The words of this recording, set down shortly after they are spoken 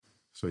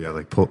So yeah,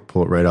 like pull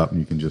it right up, and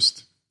you can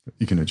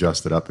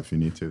adjust it up if you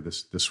need to.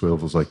 This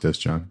swivels like this,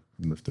 John.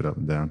 You lift it up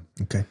and down.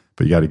 Okay.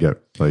 But you got to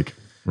get like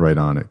right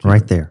on it.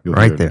 Right there.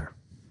 Right there.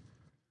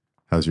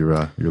 How's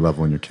your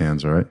level in your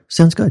cans? All right.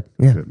 Sounds good.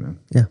 Yeah. Good, man.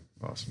 Yeah.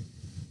 Awesome.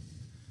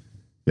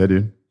 Yeah,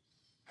 dude.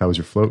 How was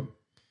your float?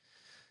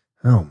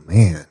 Oh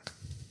man.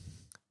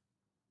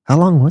 How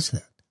long was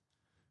that?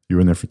 You were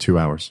in there for 2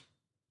 hours.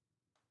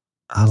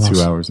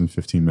 2 hours and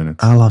 15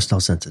 minutes. I lost all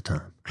sense of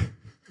time.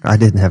 I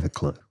didn't have a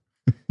clue.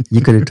 You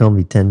could have told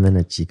me 10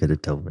 minutes. You could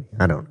have told me,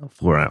 I don't know,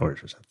 4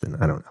 hours or something.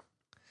 I don't know.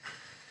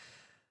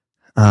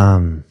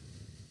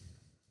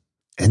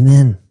 And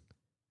then,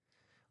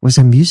 was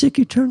there music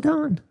you turned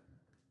on?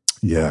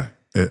 Yeah.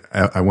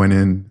 I went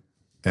in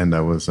and I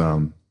was, I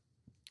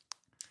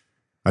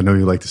know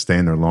you like to stay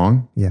in there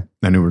long. Yeah.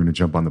 I knew we were going to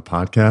jump on the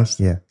podcast.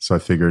 Yeah. So I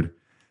figured,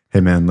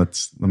 hey man,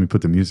 let me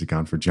put the music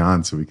on for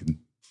John so we can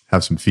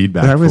have some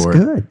feedback. That was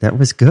good. That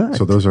was good.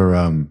 So those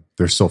are,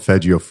 they're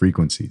solfeggio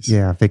frequencies.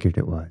 Yeah, I figured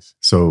it was.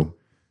 So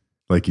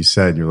like you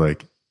said, you're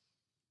like,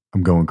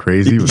 I'm going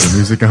crazy with the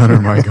music on, or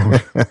am I going?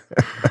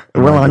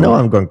 Well, I know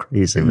I'm going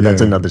crazy, but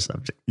that's another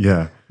subject.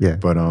 Yeah. Yeah.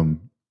 But,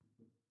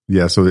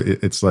 yeah, so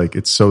it's like,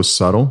 it's so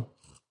subtle,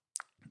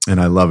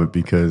 and I love it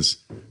because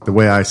the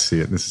way I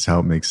see it, this is how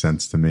it makes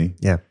sense to me.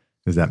 Yeah.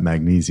 Is that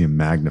magnesium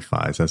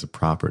magnifies as a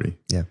property.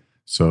 Yeah.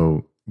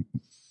 So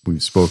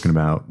we've spoken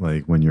about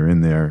like when you're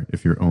in there,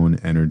 if your own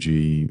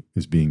energy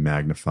is being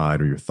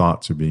magnified or your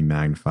thoughts are being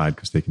magnified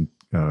because they can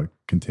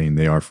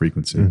they are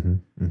frequency.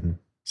 Mm-hmm, mm-hmm.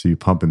 So you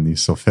pump in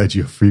these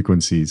solfeggio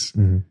frequencies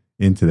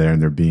into there,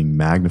 and they're being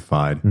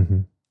magnified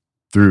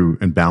through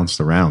and bounced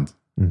around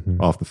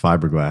off the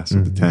fiberglass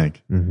of the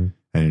tank. And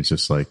it's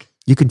just like,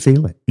 you can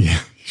feel it. Yeah,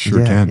 you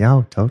sure can. Yeah,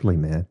 oh, totally,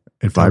 man.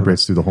 It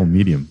vibrates through the whole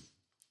medium.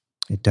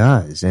 It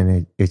does.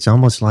 And it's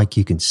almost like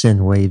you can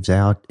send waves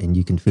out and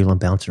you can feel them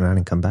bounce around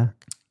and come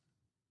back.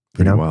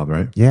 Pretty wild,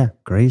 right? Yeah,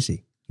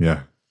 crazy.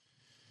 Yeah.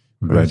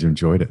 I'm glad you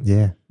enjoyed it.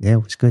 Yeah, yeah,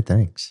 it was good.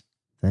 Thanks.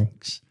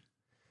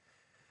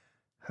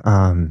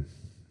 God,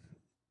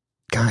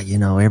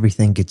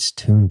 everything gets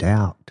tuned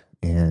out,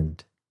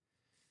 and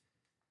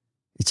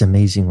it's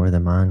amazing where the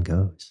mind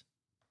goes,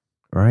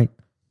 right?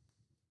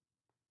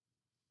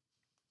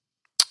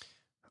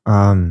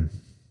 I don't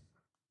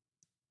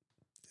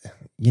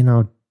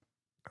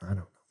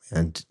know,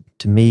 man.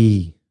 To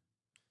me,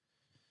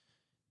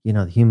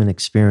 the human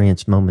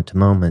experience moment to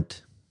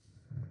moment,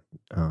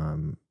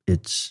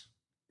 it's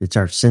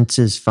our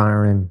senses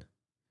firing,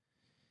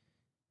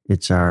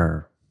 it's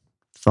our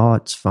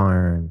thoughts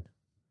firing,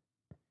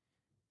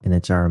 and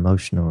it's our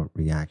emotional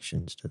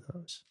reactions to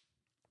those.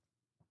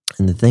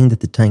 And the thing that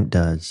the tank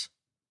does,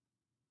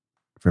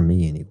 for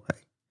me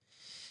anyway,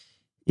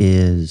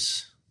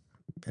 is,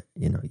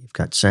 you've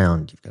got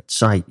sound, you've got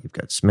sight, you've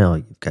got smell,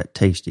 you've got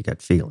taste, you've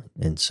got feeling.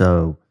 And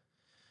so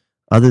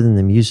other than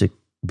the music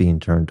being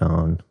turned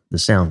on, the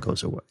sound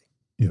goes away.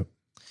 Yep.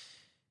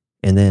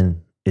 And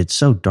then it's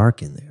so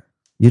dark in there.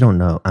 You don't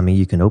know. I mean,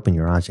 you can open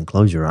your eyes and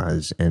close your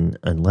eyes, and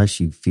unless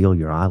you feel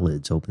your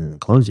eyelids opening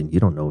and closing, you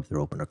don't know if they're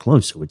open or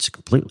closed. So it's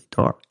completely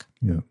dark.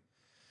 Yeah.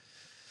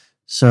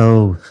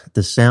 So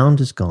the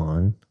sound is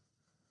gone.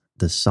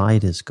 The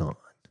sight is gone.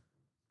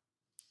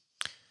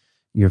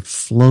 You're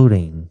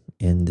floating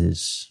in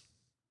this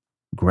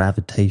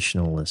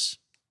gravitationalist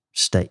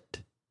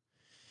state.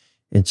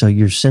 And so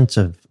your sense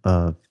of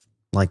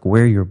like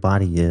where your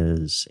body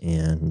is,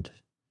 and,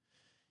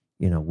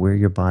 where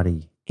your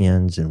body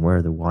ends and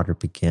where the water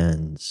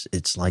begins,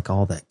 it's like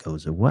all that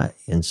goes away.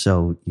 And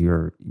so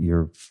your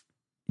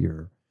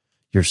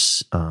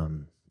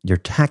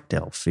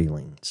tactile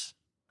feelings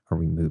are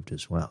removed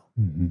as well.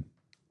 Mm-hmm.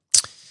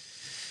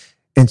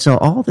 And so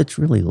all that's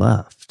really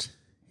left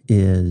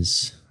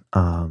is,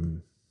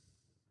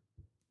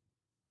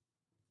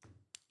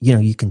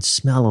 you can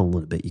smell a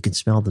little bit. You can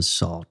smell the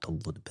salt a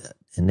little bit.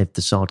 And if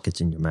the salt gets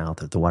in your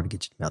mouth, or if the water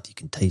gets in your mouth, you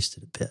can taste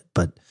it a bit.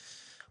 But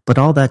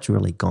all that's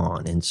really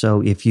gone. And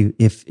so if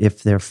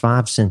there are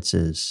 5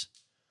 senses,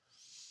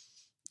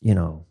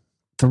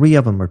 3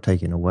 of them are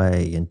taken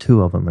away and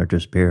 2 of them are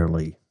just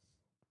barely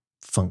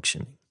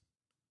functioning.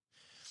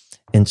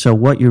 And so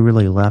what you're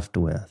really left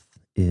with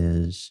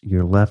is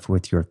you're left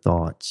with your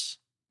thoughts,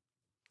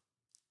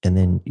 and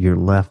then you're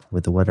left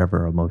with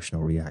whatever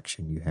emotional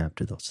reaction you have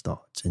to those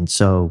thoughts. And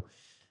so,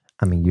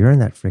 I mean, you're in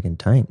that friggin'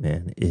 tank,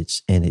 man.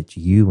 It's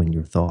you and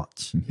your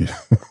thoughts. Yeah.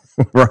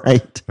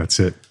 Right? That's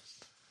it.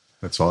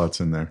 That's all that's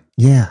in there.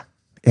 Yeah.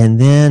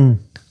 And then,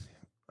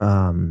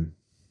 when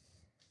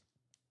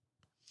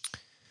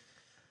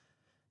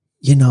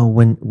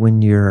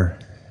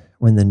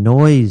the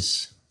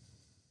noise,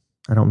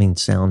 I don't mean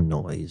sound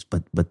noise,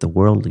 but the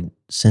worldly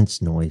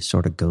sense noise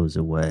sort of goes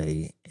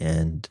away,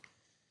 and,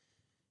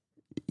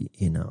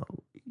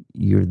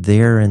 you're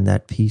there in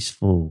that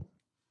peaceful,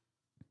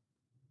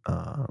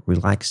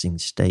 relaxing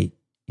state,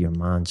 your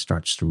mind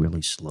starts to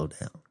really slow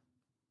down.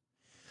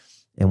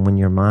 And when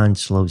your mind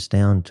slows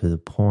down to the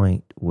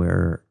point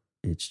where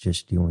it's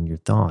just you and your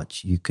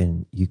thoughts, you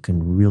can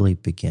really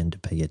begin to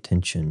pay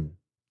attention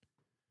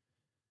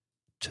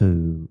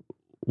to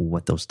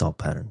what those thought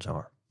patterns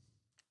are.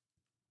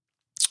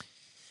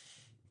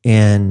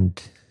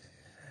 And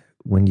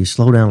when you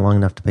slow down long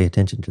enough to pay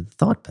attention to the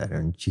thought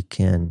patterns, you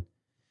can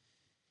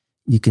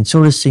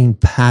sort of see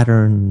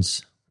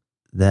patterns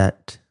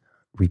that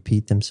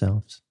repeat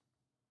themselves.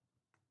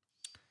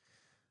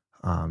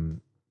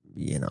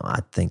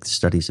 I think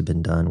studies have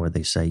been done where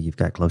they say you've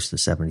got close to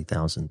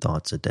 70,000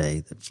 thoughts a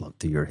day that float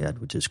through your head,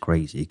 which is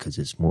crazy because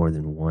it's more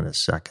than one a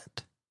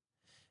second.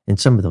 And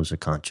some of those are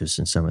conscious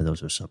and some of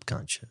those are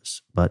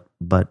subconscious. But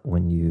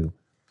when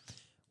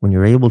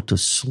you're able to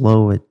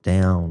slow it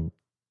down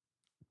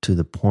to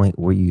the point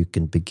where you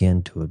can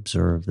begin to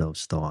observe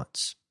those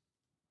thoughts,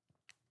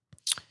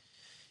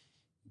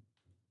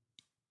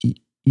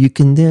 you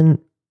can then,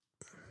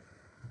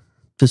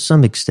 to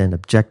some extent,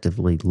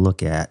 objectively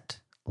look at,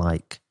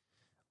 like,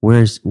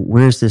 where's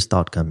this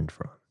thought coming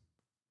from?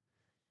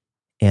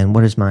 And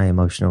what is my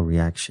emotional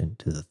reaction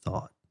to the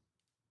thought?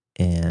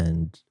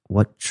 And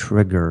what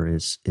trigger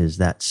is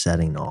that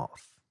setting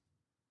off?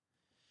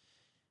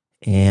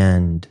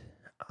 And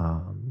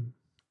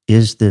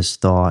is this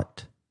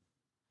thought,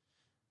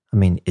 I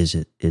mean, is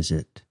it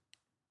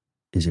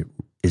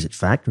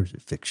fact or is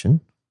it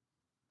fiction?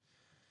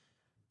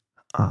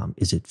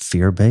 Is it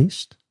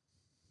fear-based?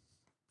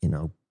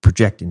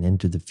 Projecting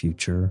into the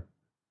future,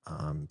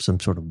 some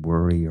sort of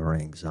worry or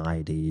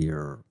anxiety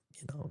or,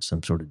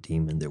 some sort of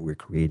demon that we're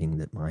creating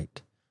that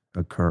might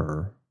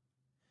occur.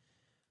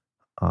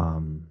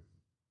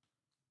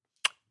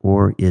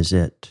 Or is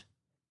it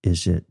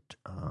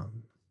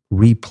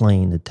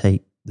replaying a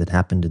tape that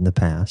happened in the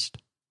past?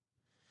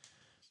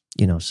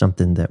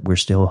 Something that we're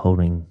still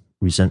holding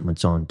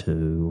resentments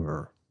onto,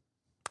 or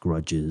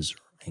grudges, or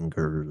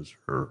angers,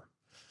 or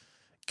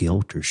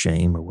guilt, or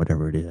shame, or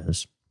whatever it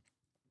is.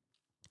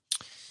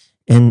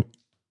 And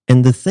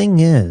the thing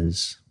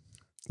is,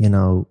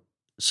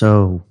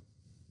 so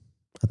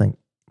I think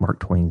Mark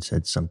Twain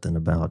said something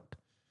about,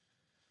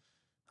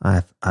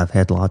 I've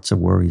had lots of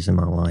worries in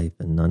my life,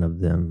 and none of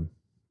them,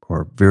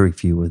 or very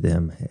few of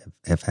them,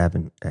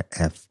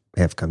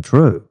 have come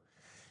true.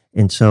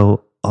 And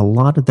so a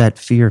lot of that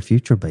fear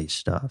future-based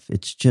stuff,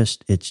 it's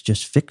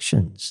just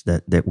fictions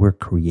that we're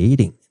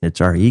creating.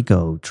 It's our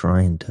ego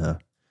trying to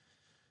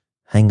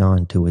hang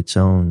on to its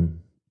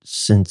own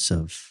sense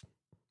of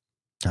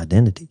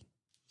identity.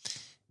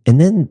 And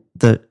then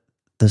the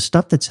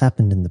stuff that's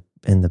happened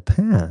in the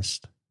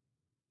past,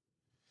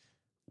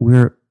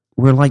 we're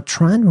like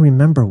trying to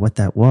remember what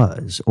that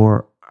was,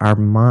 or our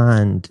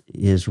mind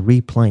is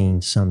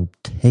replaying some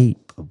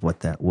tape of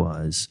what that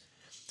was.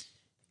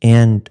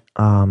 And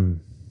who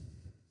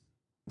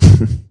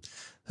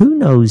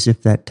knows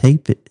if that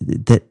tape that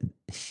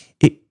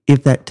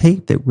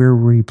we're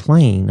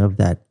replaying of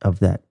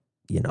that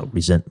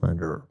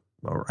resentment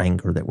or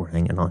anger that we're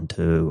hanging on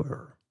to,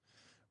 or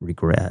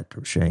regret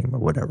or shame or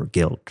whatever,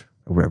 guilt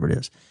or whatever it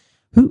is.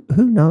 Who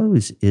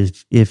knows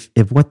if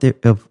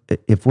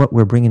what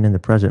we're bringing in the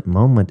present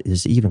moment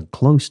is even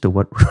close to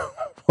what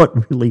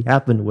really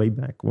happened way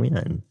back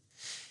when.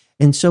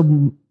 And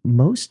so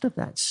most of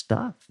that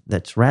stuff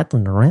that's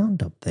rattling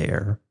around up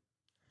there,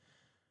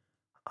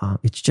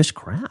 it's just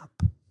crap.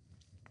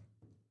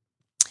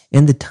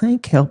 And the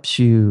tank helps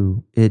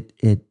you. It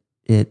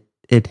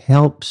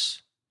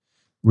helps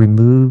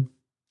remove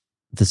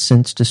the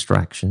sense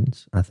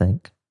distractions, I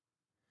think.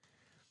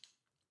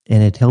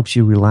 And it helps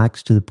you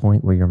relax to the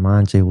point where your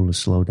mind's able to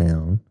slow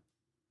down.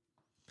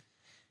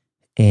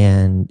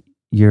 And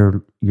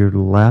you're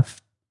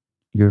left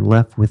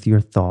with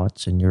your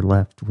thoughts, and you're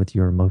left with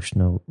your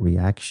emotional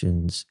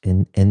reactions.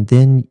 And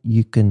then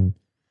you can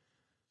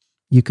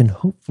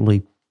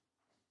hopefully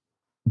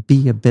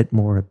be a bit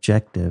more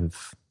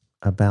objective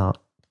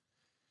about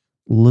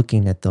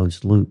looking at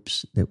those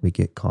loops that we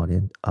get caught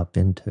up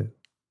into.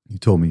 You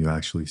told me you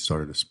actually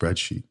started a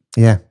spreadsheet.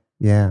 Yeah.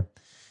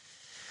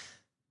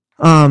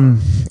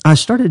 I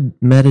started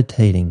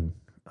meditating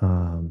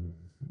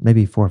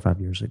maybe 4 or 5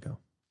 years ago.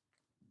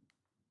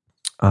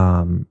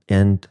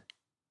 And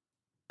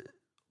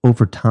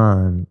over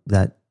time,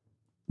 that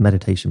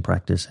meditation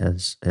practice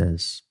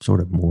has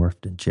sort of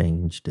morphed and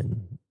changed,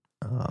 and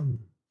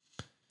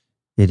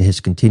it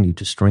has continued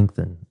to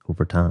strengthen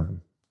over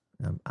time.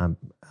 I don't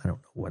know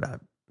what I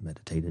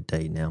meditate a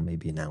day now,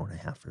 maybe an hour and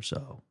a half or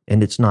so.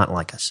 And it's not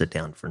like I sit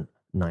down for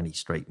 90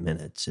 straight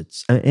minutes.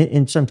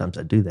 And sometimes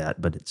I do that,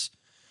 but it's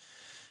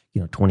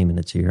 20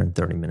 minutes here and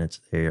 30 minutes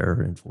there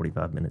and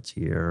 45 minutes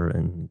here,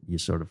 and you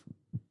sort of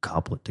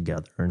cobble it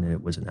together, and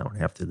it was an hour and a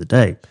half through the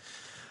day.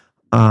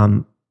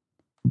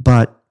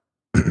 But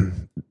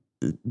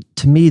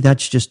to me,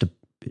 that's just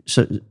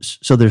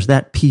so there's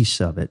that piece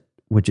of it,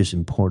 which is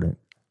important.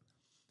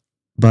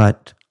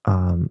 But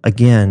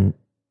again,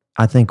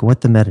 I think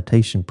what the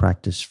meditation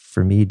practice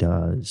for me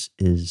does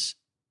is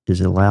it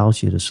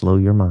allows you to slow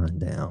your mind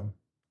down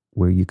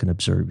where you can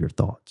observe your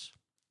thoughts.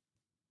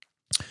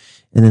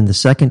 And then the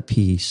second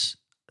piece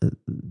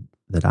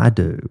that I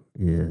do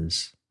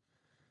is,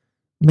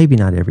 maybe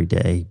not every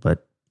day,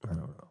 but I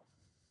don't know,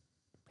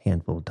 a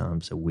handful of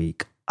times a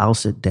week, I'll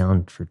sit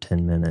down for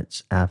 10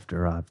 minutes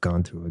after I've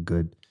gone through a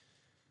good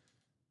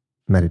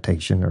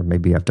meditation, or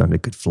maybe I've done a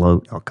good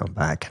float, I'll come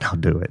back and I'll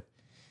do it,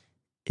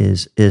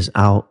 is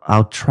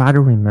I'll try to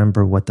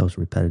remember what those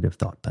repetitive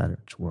thought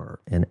patterns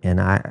were.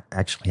 And I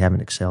actually have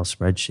an Excel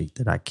spreadsheet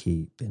that I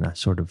keep, and I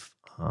sort of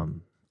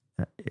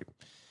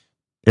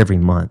every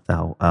month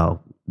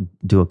I'll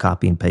do a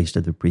copy and paste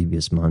of the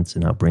previous months,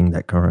 and I'll bring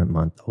that current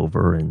month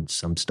over, and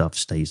some stuff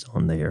stays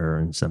on there,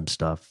 and some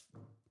stuff,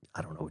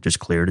 I don't know, it just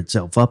cleared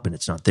itself up and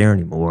it's not there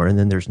anymore. And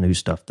then there's new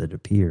stuff that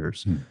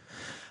appears.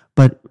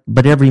 But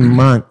every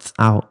month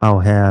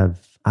I'll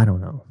have, I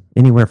don't know,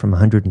 anywhere from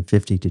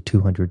 150 to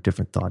 200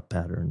 different thought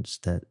patterns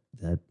that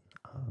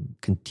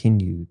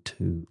continue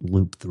to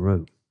loop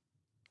through.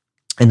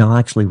 And I'll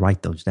actually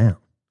write those down.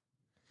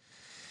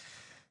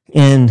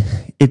 And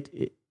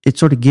it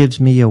sort of gives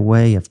me a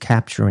way of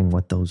capturing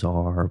what those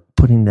are,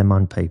 putting them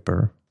on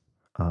paper,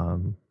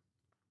 and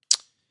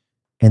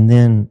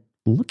then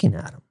looking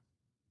at them.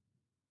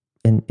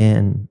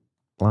 And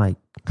like,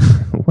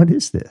 what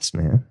is this,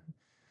 man?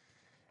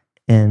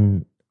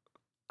 And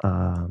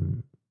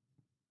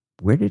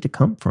where did it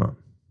come from?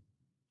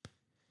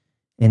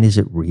 And is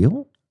it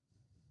real?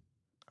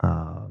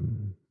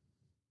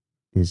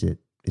 Is it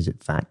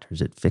fact, or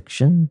is it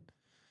fiction?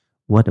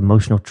 What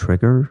emotional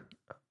trigger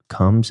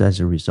comes as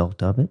a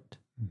result of it?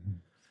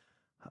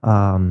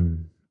 I've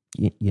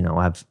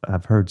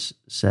heard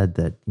said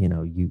that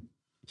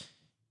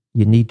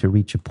you need to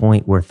reach a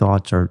point where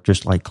thoughts are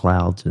just like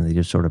clouds and they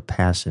just sort of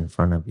pass in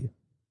front of you.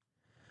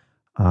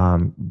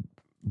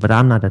 But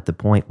I'm not at the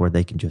point where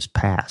they can just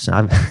pass.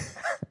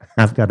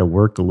 I've got to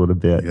work a little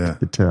bit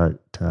to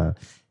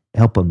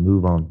help them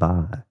move on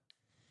by.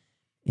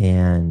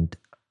 And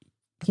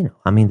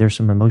there's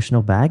some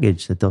emotional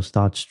baggage that those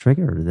thoughts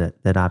trigger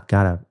that I've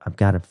got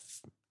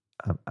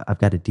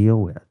to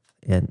deal with.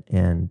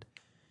 And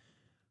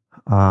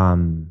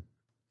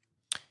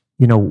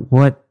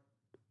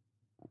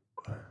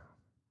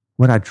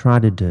what I try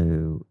to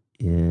do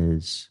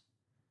is,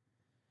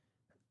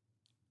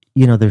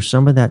 there's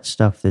some of that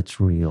stuff that's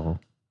real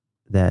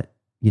that,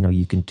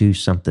 you can do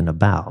something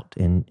about,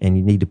 and you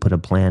need to put a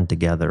plan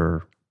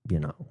together,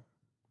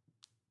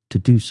 to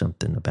do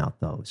something about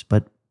those.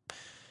 But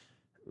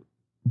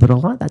a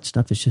lot of that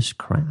stuff is just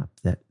crap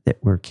that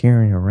we're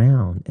carrying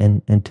around.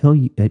 And until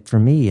I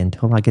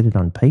get it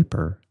on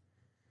paper,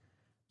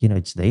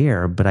 it's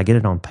there, but I get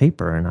it on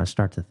paper and I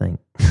start to think,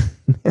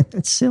 man,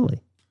 that's silly.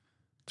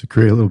 To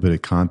create a little bit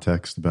of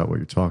context about what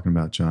you're talking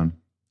about, John,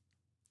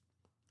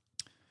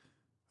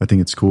 I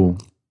think it's cool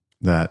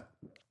that,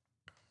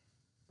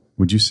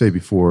 would you say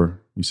before,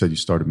 you said you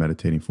started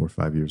meditating 4 or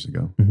 5 years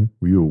ago,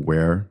 were you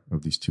aware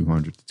of these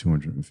 200 to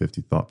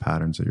 250 thought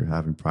patterns that you're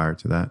having prior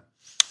to that?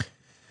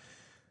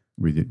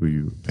 Were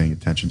you paying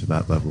attention to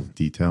that level of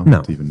detail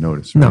to even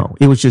notice? Right? No,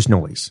 it was just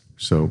noise.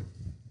 So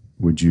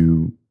would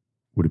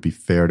it be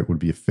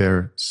a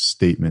fair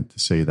statement to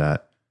say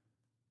that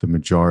the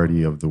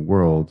majority of the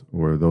world,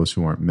 or those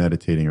who aren't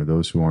meditating, or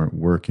those who aren't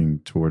working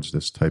towards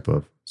this type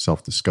of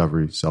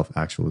self-discovery,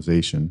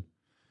 self-actualization,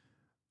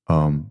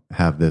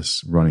 have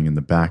this running in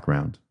the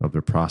background of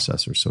their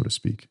processor, so to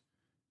speak,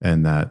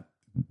 and that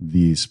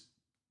these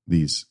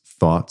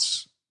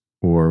thoughts,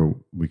 or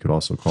we could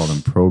also call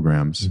them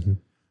programs,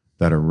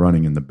 that are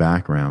running in the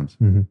background,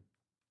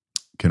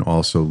 can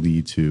also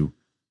lead to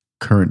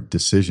current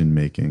decision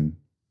making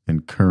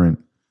and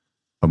current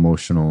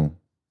emotional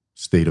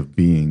state of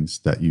beings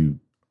that you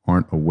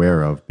aren't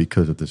aware of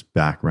because of this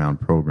background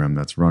program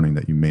that's running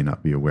that you may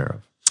not be aware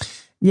of.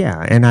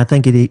 Yeah, and I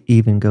think it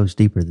even goes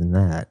deeper than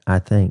that. I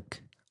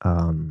think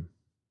the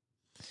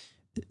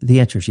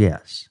answer is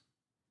yes.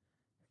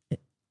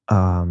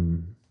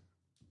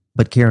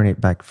 But carrying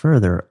it back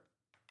further,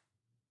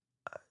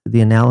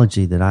 the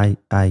analogy that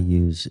I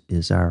use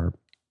is our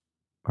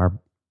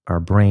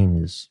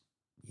brain is,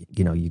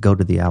 you go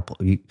to the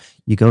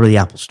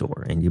Apple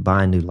store and you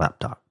buy a new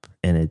laptop,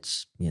 and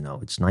it's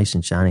nice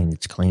and shiny and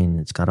it's clean and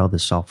it's got all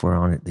this software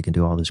on it. They can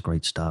do all this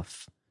great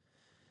stuff.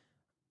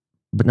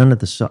 But none of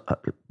the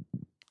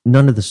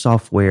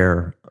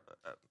software,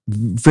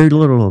 very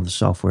little of the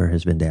software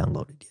has been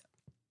downloaded yet.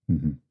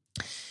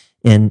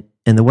 And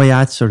the way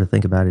I sort of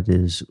think about it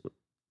is,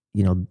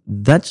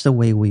 that's the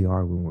way we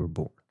are when we're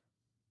born.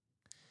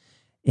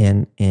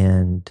 And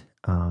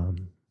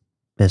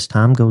as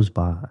time goes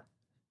by,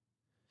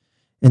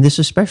 and this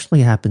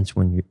especially happens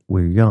when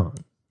we're young,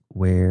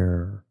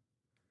 where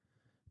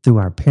through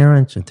our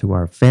parents or through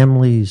our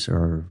families,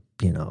 or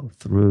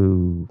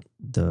through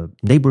the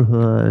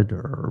neighborhood,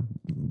 or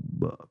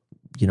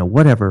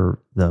whatever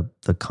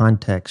the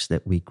context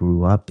that we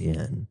grew up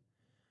in,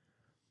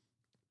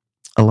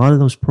 a lot of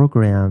those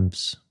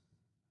programs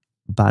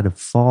by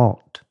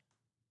default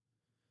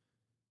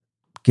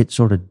get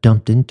sort of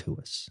dumped into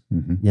us.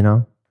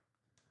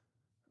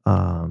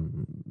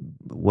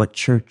 What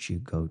church you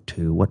go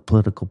to, what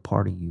political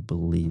party you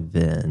believe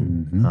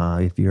in,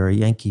 if you're a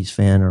Yankees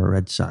fan or a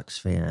Red Sox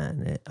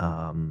fan,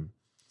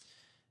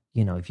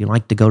 if you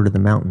like to go to the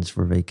mountains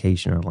for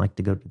vacation or like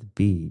to go to the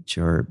beach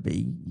or,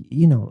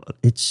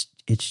 it's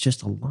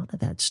just a lot of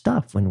that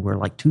stuff when we're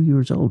like 2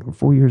 years old or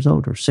 4 years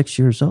old or 6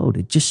 years old.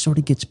 It just sort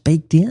of gets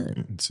baked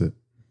in. That's it.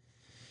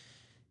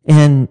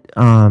 And,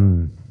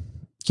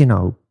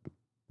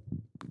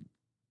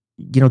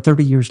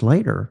 30 years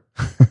later,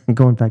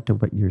 going back to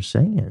what you're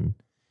saying,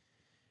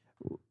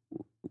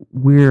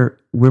 we're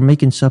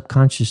making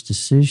subconscious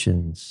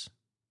decisions,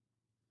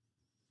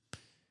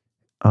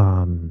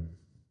 or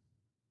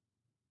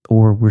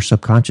we're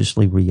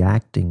subconsciously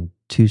reacting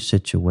to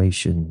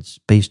situations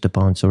based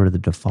upon sort of the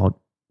default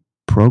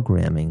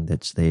programming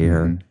that's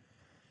there. Mm-hmm.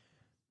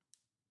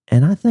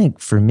 And I think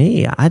for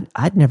me,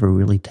 I'd never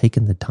really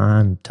taken the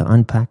time to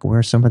unpack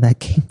where some of that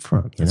came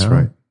from. That's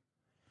right.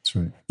 That's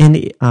right.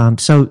 And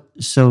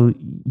so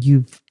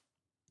you've,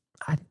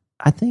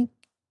 I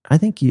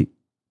think you,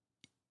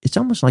 it's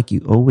almost like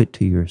you owe it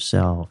to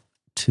yourself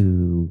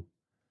to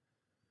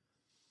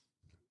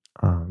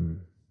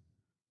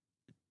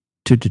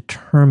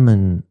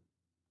determine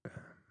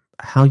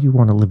how you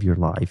want to live your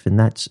life. And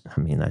that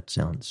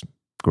sounds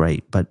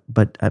great, but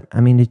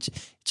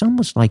it's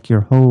almost like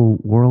your whole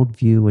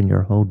worldview and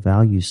your whole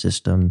value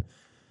system,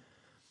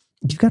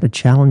 you've got to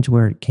challenge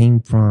where it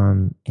came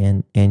from,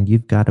 and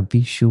you've got to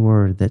be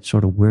sure that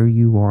sort of where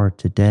you are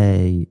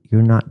today,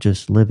 you're not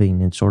just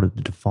living in sort of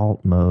the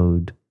default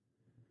mode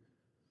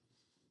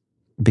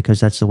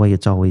because that's the way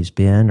it's always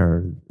been,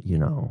 or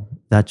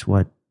that's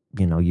what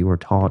you were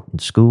taught in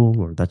school,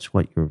 or that's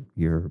what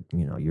your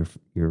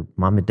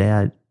mom and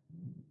dad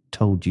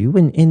told you,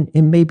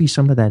 and maybe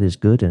some of that is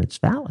good and it's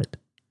valid.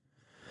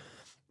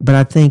 But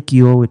I think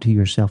you owe it to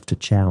yourself to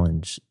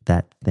challenge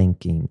that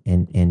thinking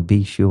and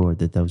be sure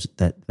that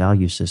that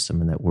value system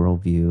and that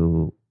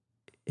worldview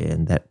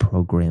and that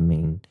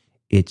programming,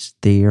 it's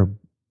there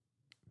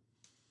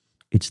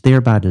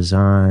by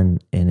design,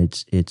 and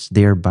it's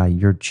there by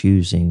your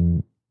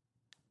choosing,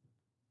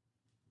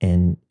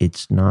 and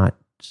it's not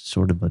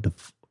sort of a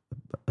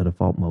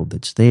default mode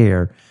that's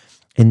there.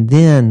 And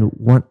then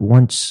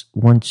once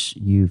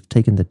you've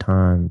taken the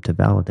time to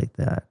validate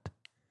that,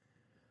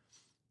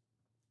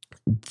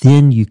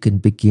 then you can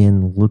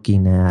begin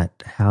looking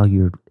at how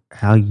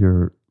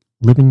you're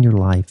living your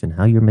life and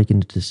how you're making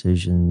the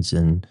decisions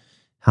and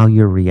how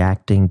you're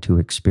reacting to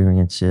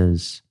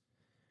experiences,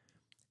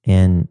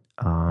 and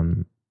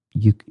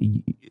you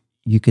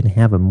can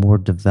have a more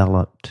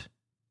developed,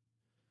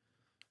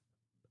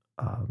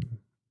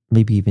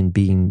 maybe even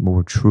being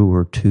more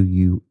truer to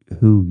you,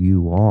 who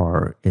you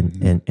are,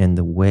 and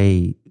the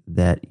way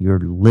that you're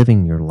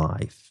living your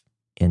life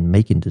and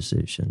making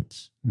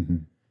decisions. Mm-hmm.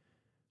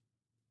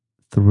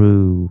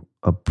 Through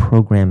a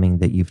programming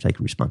that you've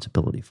taken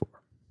responsibility for.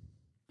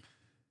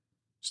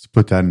 Just to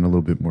put that in a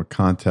little bit more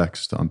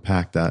context, to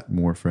unpack that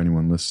more for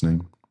anyone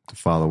listening, to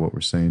follow what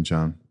we're saying,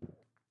 John.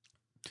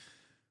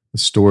 The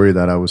story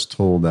that I was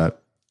told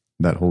that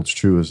holds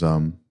true is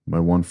my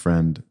one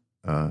friend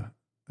had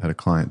a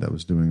client that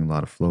was doing a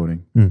lot of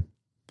floating. Mm.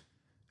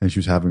 And she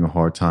was having a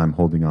hard time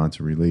holding on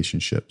to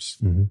relationships.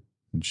 Mm-hmm.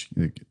 And she,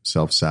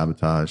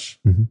 self-sabotage,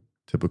 mm-hmm.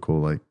 typical,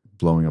 like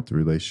blowing up the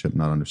relationship,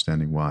 not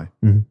understanding why.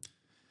 Mm-hmm.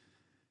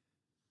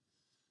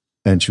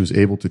 And she was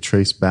able to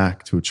trace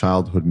back to a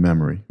childhood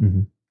memory.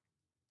 Mm-hmm.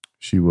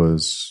 She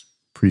was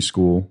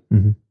preschool.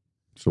 Mm-hmm.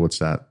 So what's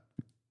that?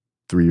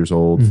 3 years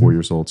old, mm-hmm. 4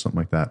 years old, something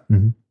like that.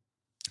 Mm-hmm.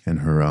 And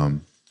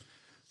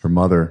her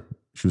mother,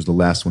 she was the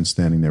last one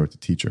standing there with the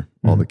teacher.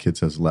 Mm-hmm. All the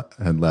kids had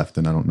left.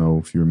 And I don't know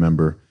if you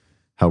remember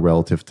how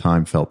relative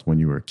time felt when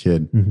you were a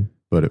kid, mm-hmm.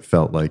 but it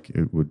felt like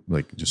it would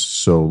like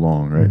just so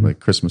long, right? Mm-hmm. Like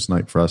Christmas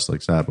night for us,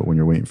 like that. But when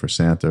you're waiting for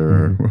Santa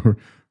mm-hmm.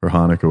 or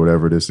Hanukkah, or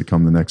whatever it is to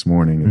come the next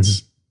morning,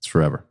 it's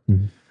forever.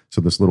 Mm-hmm.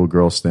 So this little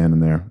girl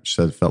standing there, she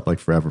said it felt like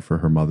forever for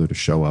her mother to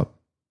show up.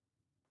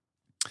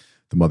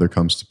 The mother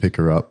comes to pick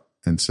her up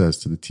and says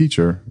to the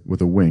teacher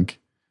with a wink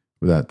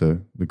that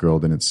the girl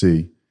didn't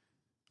see,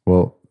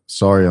 well,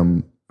 sorry,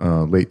 I'm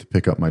late to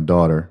pick up my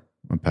daughter.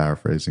 I'm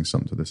paraphrasing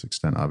something to this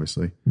extent,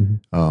 obviously.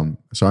 Mm-hmm.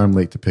 Sorry, I'm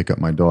late to pick up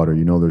my daughter.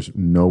 There's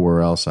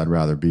nowhere else I'd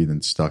rather be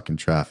than stuck in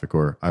traffic,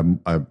 or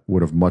I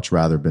would have much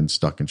rather been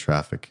stuck in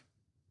traffic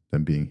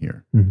than being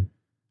here. Mm-hmm.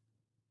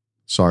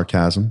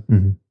 Sarcasm.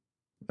 Mm-hmm.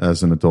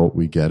 As an adult,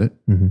 we get it.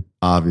 Mm-hmm.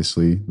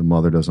 Obviously, the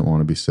mother doesn't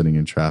want to be sitting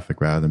in traffic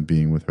rather than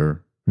being with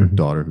her mm-hmm.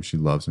 daughter, who she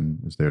loves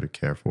and is there to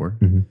care for.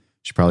 Mm-hmm.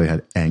 She probably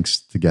had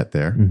angst to get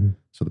there. Mm-hmm.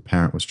 So the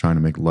parent was trying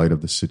to make light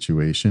of the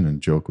situation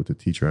and joke with the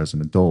teacher as an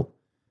adult.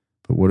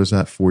 But what does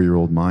that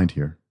 4-year-old mind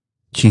hear?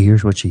 She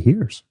hears what she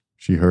hears.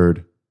 She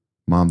heard,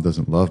 Mom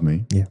doesn't love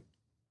me. Yeah.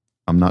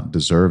 I'm not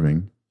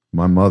deserving.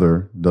 My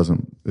mother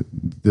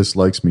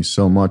dislikes me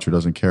so much or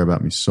doesn't care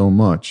about me so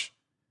much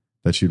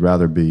that she'd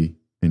rather be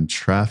in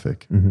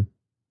traffic mm-hmm.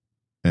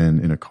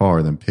 and in a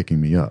car than picking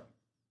me up.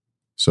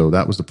 So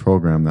that was the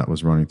program that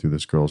was running through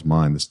this girl's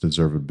mind, this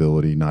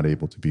deservability, not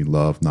able to be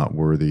loved, not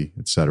worthy,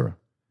 etc.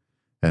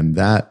 And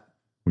that,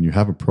 when you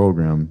have a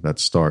program that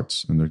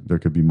starts, and there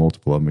could be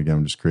multiple of them, again,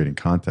 I'm just creating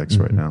context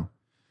mm-hmm. right now,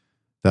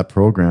 that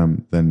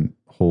program then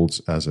holds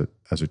as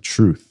a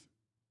truth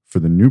for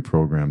the new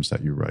programs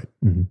that you write.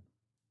 Mm-hmm.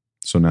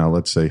 So now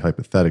let's say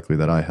hypothetically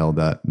that I held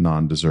that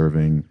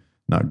non-deserving,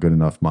 not good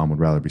enough, mom would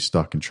rather be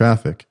stuck in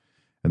traffic.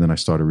 And then I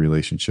start a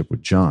relationship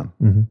with John.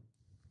 Mm-hmm.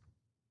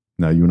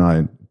 Now you and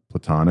I,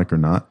 platonic or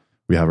not,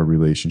 we have a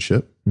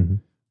relationship. Mm-hmm.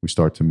 We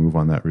start to move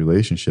on that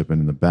relationship.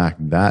 And in the back,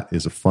 that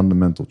is a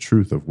fundamental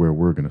truth of where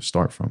we're going to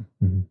start from.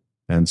 Mm-hmm.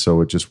 And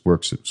so it just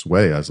works its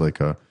way as like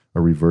a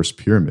reverse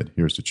pyramid.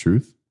 Here's the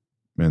truth.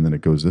 And then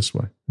it goes this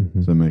way. Mm-hmm.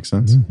 Does that make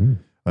sense? Mm-hmm.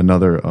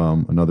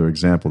 Another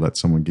example that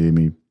someone gave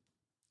me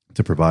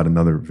to provide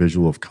another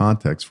visual of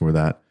context for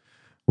that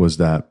was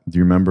that, do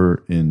you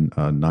remember in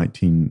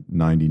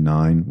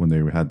 1999 when they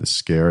had the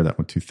scare that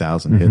when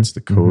 2000 Mm-hmm. hits,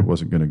 the code Mm-hmm.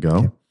 wasn't going to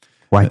go? Yeah.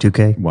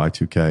 Y2K?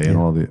 Y2K, and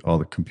all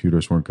the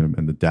computers weren't going to,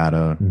 and the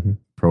data Mm-hmm.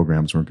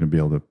 programs weren't going to be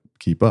able to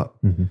keep up.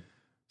 Mm-hmm.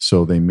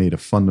 So they made a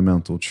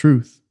fundamental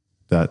truth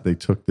that they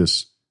took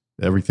this,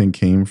 everything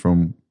came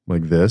from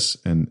like this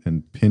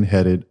and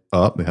pinheaded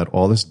up. They had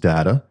all this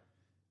data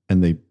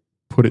and they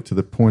put it to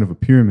the point of a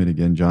pyramid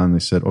again, John. They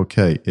said,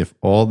 okay, if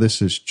all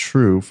this is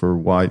true for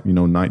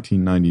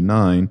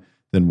 1999,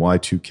 then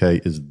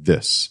Y2K is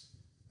this.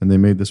 And they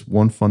made this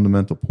one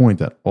fundamental point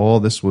that all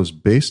this was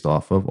based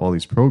off of, all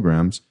these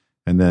programs,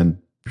 and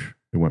then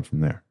it went from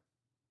there.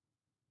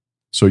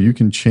 So you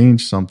can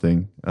change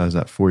something as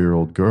that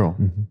 4-year-old girl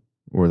Mm-hmm.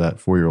 or that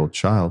 4-year-old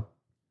child,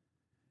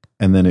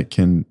 and then it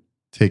can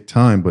take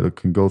time, but it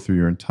can go through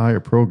your entire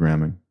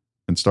programming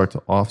and start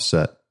to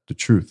offset the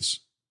truths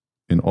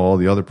in all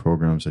the other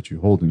programs that you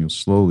hold, and you'll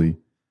slowly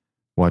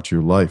watch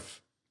your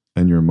life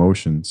and your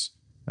emotions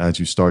as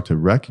you start to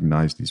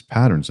recognize these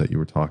patterns that you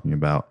were talking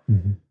about.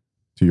 Mm-hmm.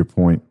 To your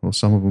point, well,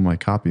 some of them I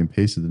copy and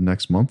pasted the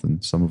next month,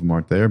 and some of them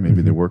aren't there. Maybe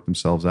Mm-hmm. they work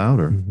themselves out,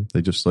 or Mm-hmm.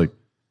 they just like,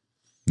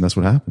 and that's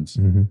what happens.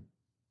 Mm-hmm.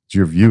 It's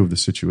your view of the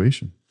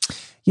situation.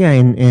 Yeah,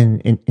 and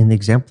in the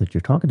example that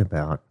you're talking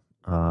about,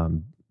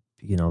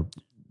 the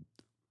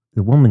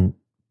woman,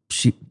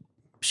 she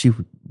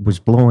was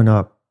blowing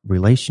up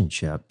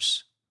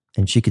relationships,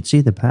 and she could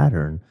see the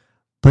pattern,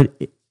 but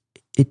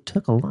it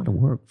took a lot of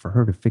work for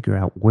her to figure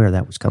out where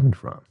that was coming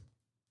from.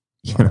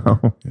 You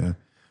know, Yeah.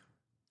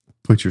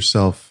 Put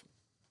yourself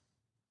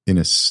in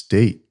a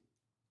state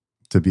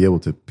to be able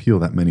to peel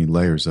that many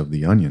layers of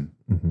the onion,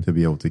 Mm-hmm. to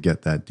be able to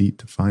get that deep,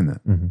 to find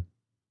that. Mm-hmm.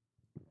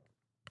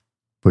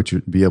 But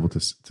you be able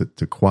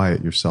to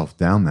quiet yourself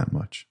down that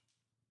much.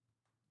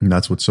 And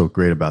that's what's so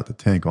great about the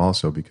tank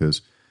also,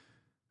 because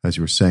as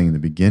you were saying in the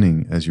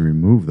beginning, as you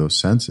remove those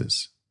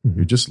senses, Mm-hmm.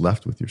 you're just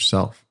left with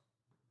yourself.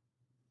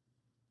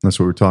 That's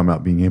what we're talking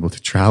about, being able to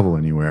travel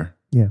anywhere.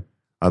 Yeah.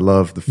 I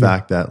love the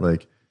fact that,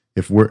 like,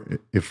 if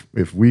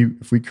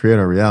we create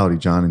our reality,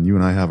 John, and you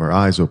and I have our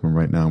eyes open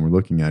right now and we're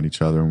looking at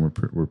each other and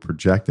we're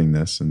projecting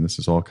this, and this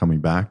is all coming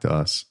back to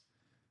us.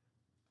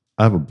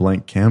 I have a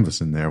blank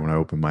canvas in there when I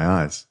open my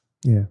eyes.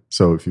 Yeah.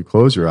 So if you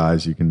close your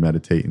eyes, you can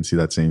meditate and see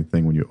that same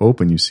thing. When you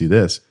open, you see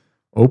this.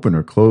 Open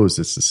or closed,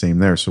 it's the same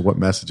there. So what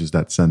message is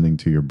that sending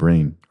to your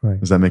brain? Right.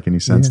 Does that make any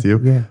sense to you?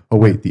 Yeah. Oh,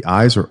 wait, the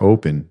eyes are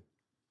open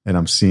and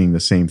I'm seeing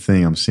the same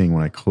thing I'm seeing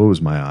when I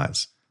close my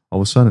eyes.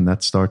 All of a sudden,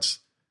 that starts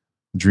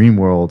dream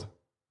world,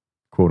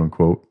 quote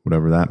unquote,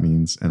 whatever that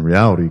means, and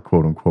reality,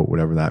 quote unquote,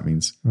 whatever that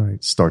means,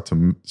 Right. start to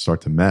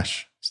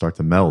mesh, start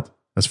to meld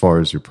as far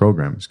as your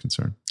program is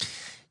concerned,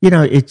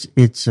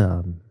 It's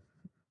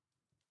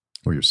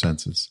or your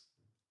senses.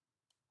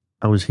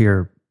 I was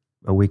here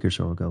a week or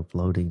so ago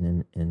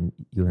floating, and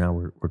you and I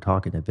were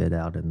talking a bit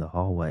out in the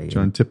hallway.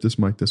 John, tip this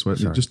mic this way.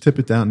 Sorry. Just tip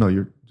it down. No,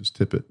 you're just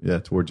tip it. Yeah,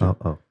 towards you.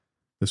 Oh.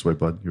 This way,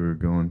 bud. You were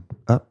going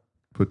Up.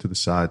 Put to the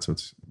side so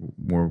it's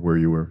more where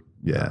you were.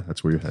 Yeah,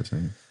 that's where your head's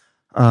hanging.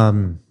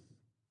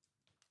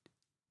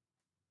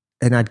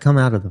 And I'd come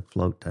out of the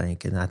float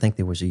tank, and I think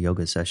there was a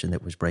yoga session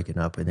that was breaking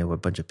up, and there were a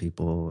bunch of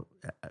people,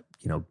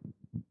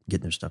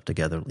 getting their stuff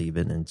together,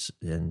 leaving,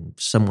 and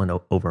someone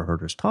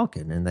overheard us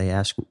talking, and they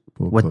asked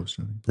Pull what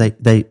closer.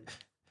 they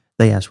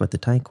asked what the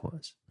tank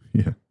was.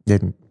 Yeah.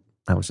 Didn't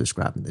I was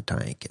describing the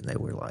tank, and they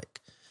were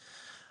like,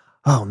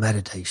 "Oh,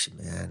 meditation,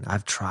 man!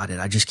 I've tried it.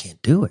 I just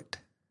can't do it."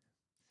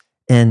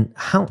 And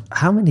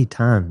how many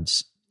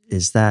times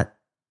is that?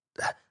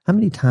 How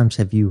many times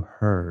have you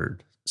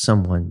heard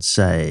someone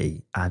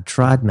say, "I've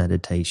tried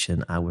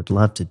meditation. I would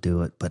love to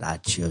do it, but I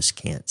just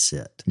can't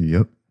sit."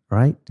 Yep.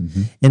 Right?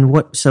 Mm-hmm.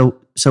 And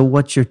so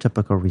what's your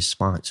typical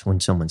response when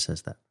someone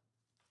says that?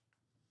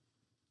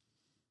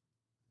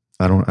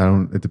 I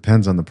don't. It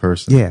depends on the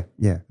person. Yeah.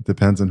 It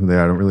depends on who they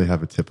are. I don't really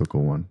have a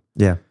typical one,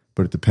 Yeah.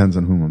 but it depends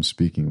on whom I'm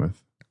speaking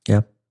with.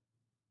 Yeah.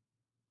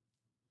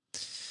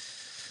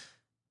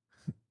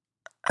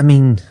 I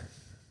mean,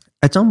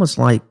 it's almost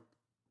like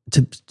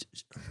to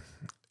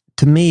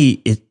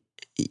me, it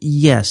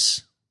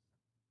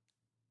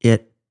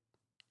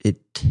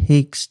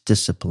takes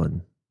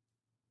discipline,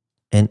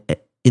 and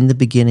in the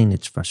beginning,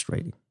 it's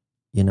frustrating.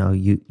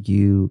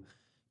 You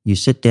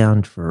sit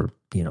down for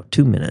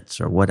 2 minutes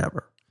or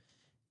whatever,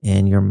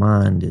 and your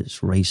mind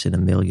is racing a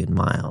million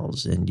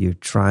miles, and you're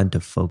trying to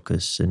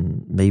focus,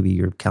 and maybe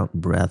you're counting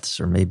breaths,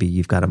 or maybe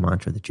you've got a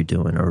mantra that you're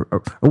doing, or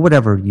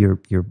whatever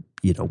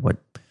what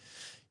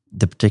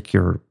the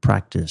particular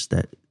practice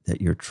that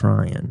you're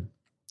trying,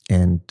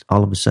 and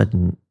all of a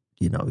sudden,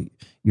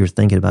 you're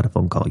thinking about a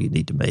phone call you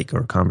need to make or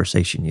a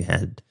conversation you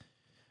had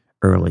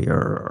earlier,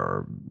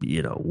 or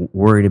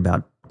worried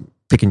about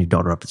picking your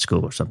daughter up at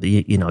school or something.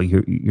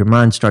 Your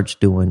mind starts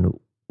doing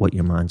what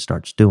your mind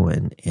starts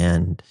doing,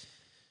 and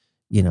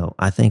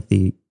I think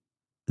the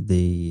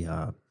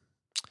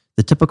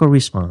typical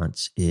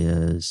response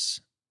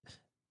is,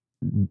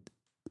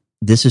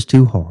 "This is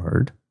too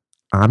hard.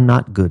 I'm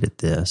not good at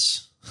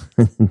this.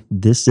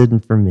 This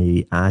isn't for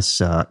me. I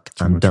suck.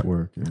 Too I'm much done.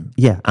 work.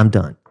 Yeah, I'm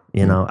done.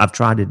 I've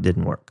tried it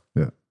didn't work."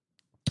 Yeah.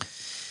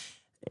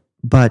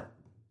 But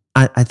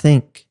I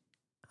think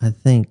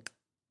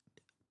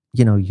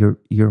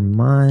your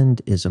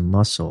mind is a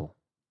muscle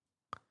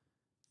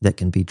that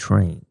can be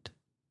trained,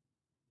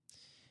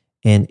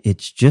 and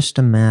it's just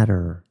a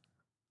matter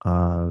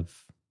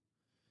of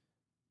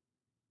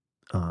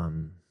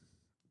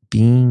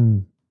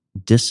being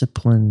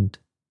disciplined,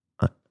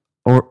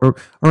 or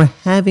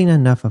having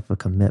enough of a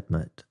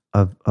commitment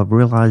of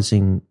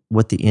realizing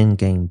what the end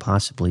game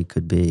possibly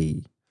could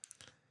be,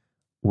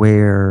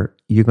 where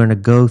you're going to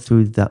go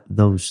through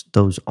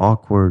those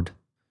awkward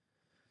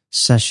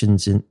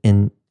sessions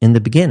in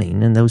the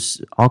beginning, and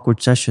those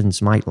awkward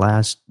sessions might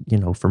last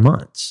for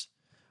months.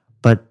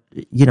 But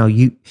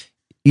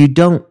you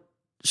don't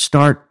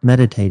start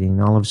meditating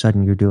and all of a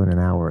sudden you're doing an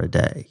hour a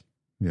day.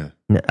 Yeah.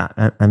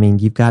 I mean,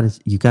 you've got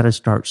to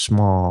start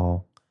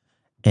small,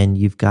 and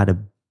you've got to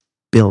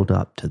build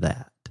up to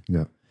that.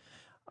 Yeah.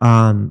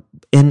 And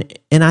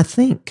I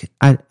think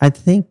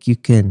you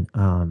can.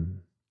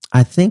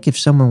 I think if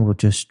someone will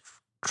just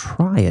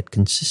try it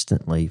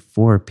consistently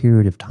for a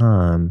period of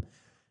time,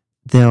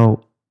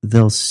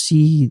 they'll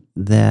see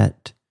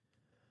that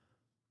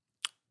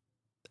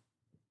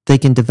they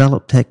can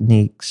develop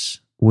techniques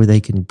where they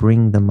can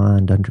bring the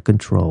mind under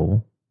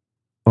control,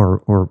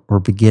 or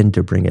begin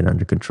to bring it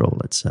under control,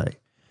 let's say.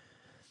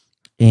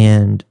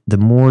 And the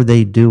more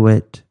they do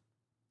it,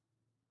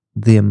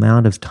 the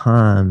amount of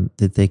time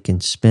that they can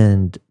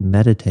spend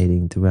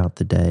meditating throughout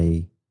the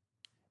day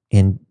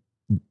in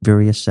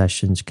various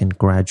sessions can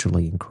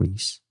gradually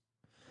increase.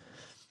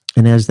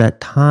 And as that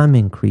time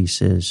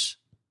increases,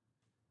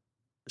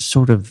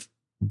 sort of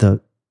the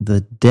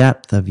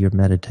depth of your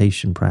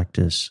meditation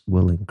practice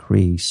will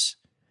increase,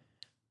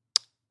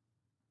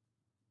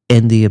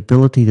 and the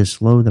ability to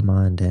slow the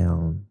mind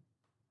down,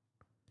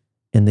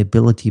 and the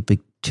ability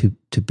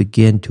to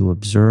begin to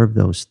observe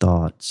those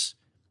thoughts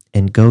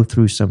and go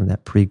through some of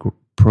that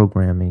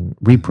reprogramming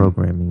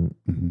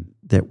Mm-hmm.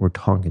 that we're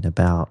talking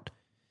about,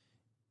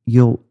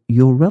 you'll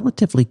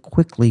relatively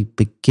quickly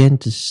begin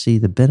to see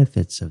the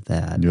benefits of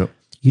that. Yep.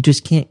 You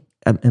just can't.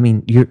 I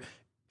mean, you're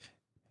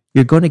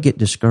going to get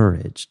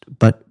discouraged,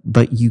 but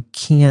you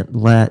can't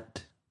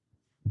let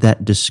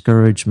that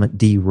discouragement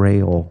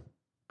derail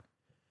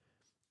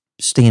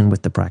staying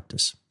with the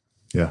practice.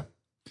 Yeah.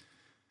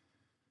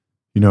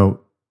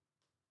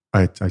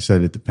 I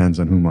said it depends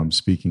on whom I'm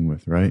speaking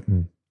with, right?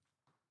 Mm.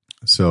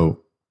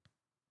 So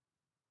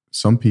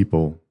some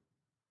people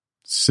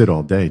sit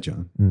all day,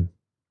 John. Mm.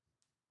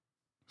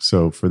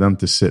 So for them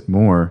to sit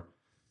more,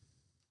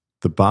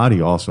 the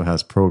body also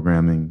has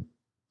programming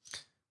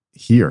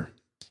here.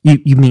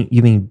 You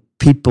mean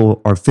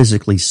people are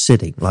physically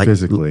sitting, like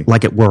Physically.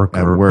 like at work,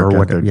 At or work,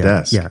 or at their whatever.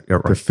 desk. Yeah,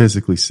 right. They're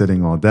physically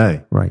sitting all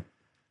day. Right.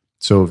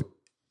 So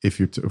if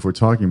we're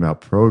talking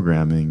about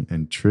programming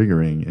and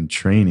triggering and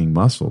training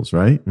muscles,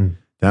 right? Mm.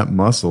 That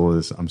muscle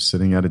is, I'm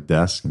sitting at a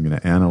desk. I'm going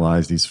to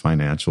analyze these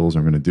financials.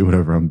 I'm going to do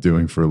whatever I'm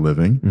doing for a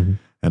living, Mm-hmm.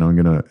 and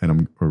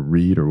I'm or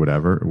read or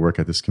whatever, or work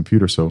at this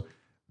computer. So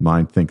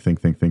mind, think.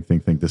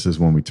 This is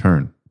when we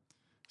turn.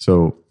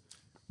 So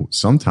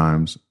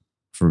sometimes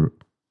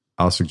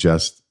I'll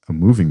suggest a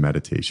moving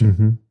meditation.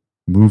 Mm-hmm.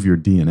 Move your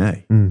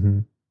DNA. Mm-hmm.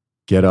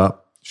 Get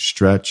up,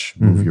 stretch,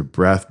 move Mhm. your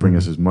breath, bring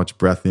us as much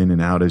breath in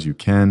and out as you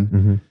can.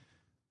 Mm-hmm.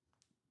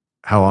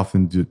 How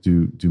often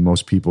do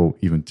most people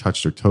even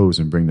touch their toes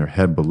and bring their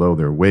head below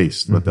their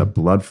waist? Let that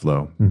blood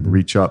flow. Mhm.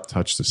 Reach up,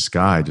 touch the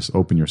sky, just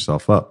open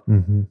yourself up.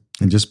 Mm-hmm.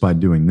 And just by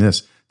doing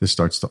this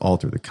starts to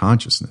alter the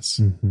consciousness.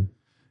 Mm-hmm.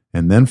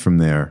 And then from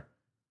there,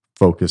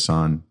 focus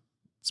on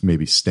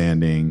maybe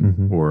standing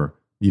Mhm. or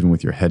even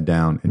with your head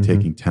down and Mhm.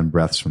 taking 10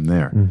 breaths from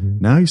there. Mm-hmm.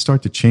 Now you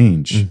start to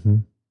change Mm-hmm.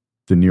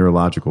 the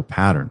neurological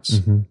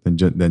patterns Mm-hmm.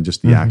 than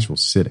just the Mhm. actual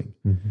sitting.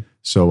 Mm-hmm.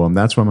 So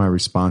that's why my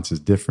response is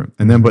different.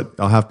 And then, but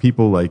I'll have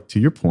people, like, to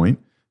your point,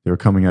 they were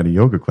coming out of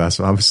yoga class.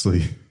 So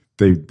obviously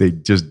they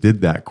just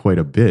did that quite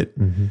a bit.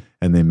 Mm-hmm.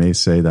 And they may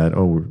say that,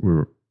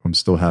 I'm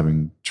still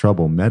having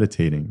trouble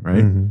meditating,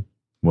 right? Mm-hmm.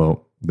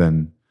 Well,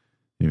 then,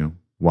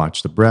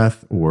 watch the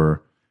breath,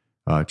 or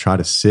try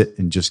to sit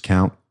and just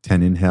count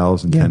 10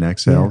 inhales and 10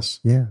 exhales.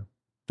 Yeah.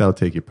 That'll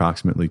take you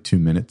approximately 2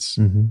 minutes.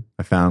 Mm-hmm.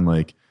 I found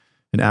like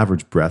an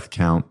average breath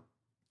count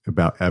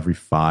about every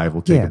 5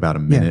 will take Yeah, about a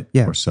minute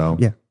yeah, or so.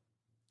 yeah.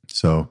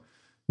 So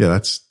yeah,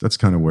 that's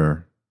kind of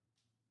where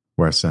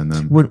I send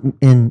them.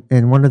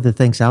 And one of the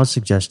things I'll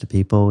suggest to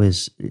people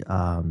is,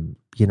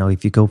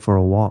 if you go for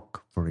a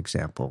walk, for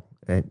example,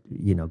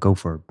 go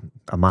for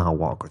a mile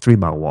walk or 3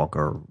 mile walk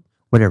or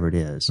whatever it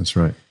is. That's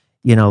right.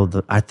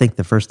 I think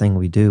the first thing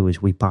we do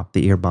is we pop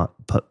the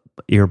earbuds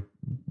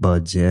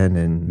in,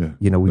 and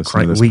we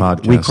listen to this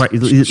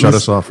podcast. Shut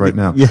us off right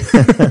now. Yeah.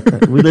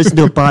 We listen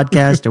to a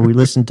podcast or we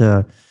listen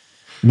to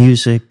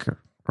music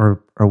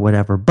or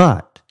whatever.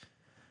 But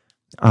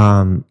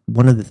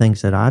one of the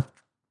things that I've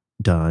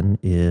done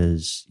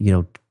is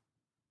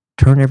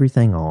turn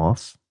everything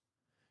off,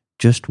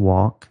 just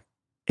walk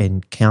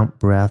and count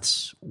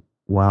breaths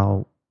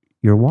while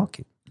you're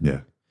walking.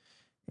 Yeah.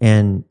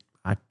 And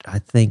I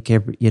think I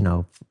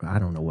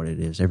don't know what it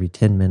is. Every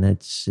 10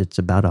 minutes, it's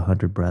about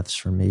 100 breaths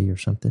for me or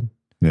something.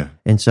 Yeah.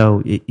 And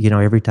so,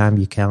 every time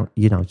you count,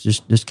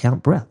 just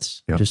count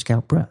breaths. Yep. Just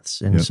count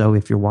breaths. And so,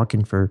 if you're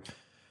walking for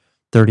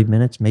 30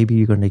 minutes, maybe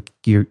you're going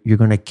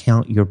to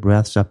count your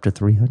breaths up to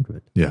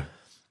 300. Yeah.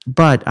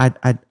 But I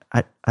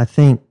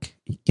think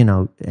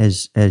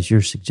as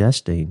you're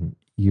suggesting,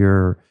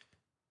 you're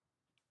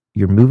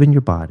moving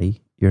your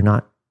body. You're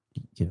not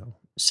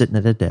sitting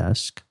at a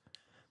desk.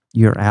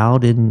 You're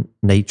out in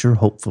nature,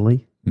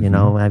 hopefully.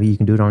 Mm-hmm. Maybe you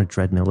can do it on a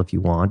treadmill if you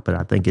want, but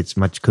I think it's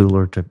much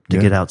cooler to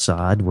get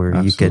outside where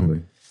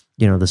Absolutely.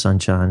 you can, the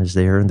sunshine is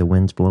there and the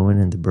wind's blowing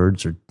and the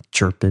birds are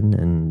chirping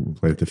and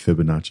play with the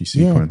Fibonacci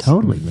sequence. Yeah,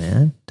 totally,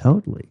 man,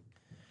 totally.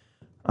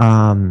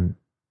 And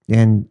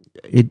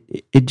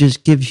it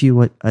just gives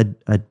you a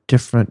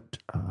different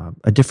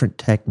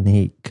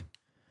technique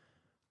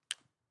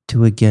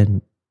to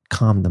again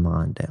calm the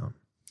mind down.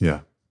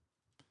 Yeah.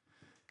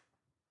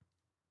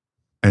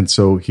 And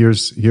so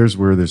here's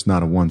where there's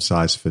not a one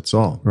size fits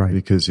all, right?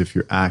 Because if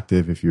you're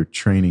active, if you're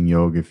training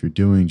yoga, if you're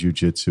doing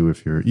jujitsu,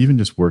 if you're even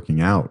just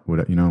working out,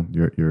 you're at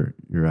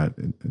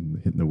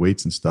hitting the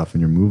weights and stuff, and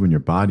you're moving your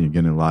body, you're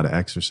getting a lot of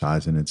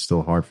exercise, and it's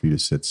still hard for you to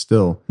sit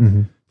still.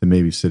 Mm-hmm. Then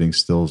maybe sitting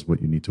still is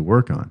what you need to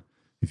work on.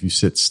 If you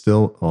sit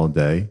still all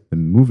day,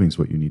 then moving is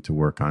what you need to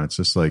work on. It's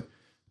just like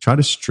try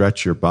to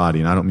stretch your body,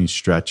 and I don't mean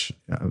stretch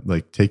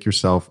like take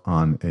yourself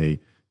on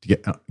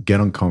get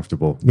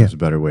uncomfortable. Yeah. Is a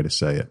better way to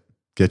say it.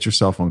 Get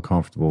yourself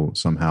uncomfortable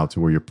somehow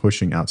to where you're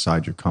pushing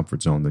outside your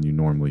comfort zone than you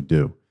normally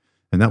do.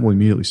 And that will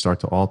immediately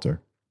start to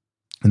alter.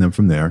 And then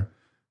from there,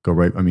 go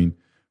right. I mean,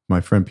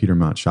 my friend Peter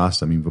Mount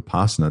Shasta,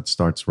 Vipassana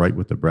starts right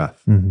with the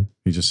breath. Mm-hmm.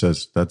 He just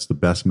says, that's the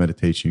best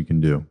meditation you can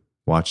do.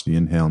 Watch the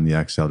inhale and the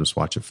exhale, just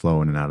watch it flow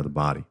in and out of the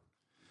body.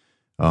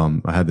 I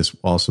had this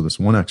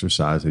one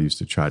exercise I used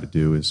to try to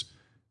do is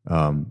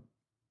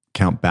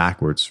count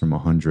backwards from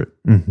 100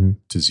 mm-hmm.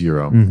 to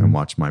 0 mm-hmm. and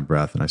watch my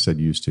breath. And I said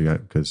used to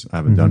because I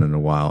haven't mm-hmm. done it in a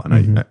while. And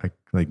mm-hmm. I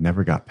like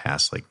never got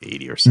past like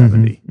 80 or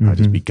 70. Mm-hmm. I'd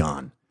just be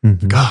gone.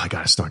 Mm-hmm. God, I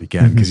got to start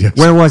again.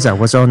 Where was I?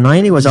 Was I on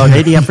 90? Was I on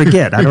 80? I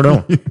forget. I don't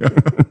know. And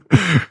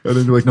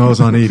then be like, no, I was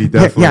on 80,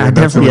 definitely. Yeah, and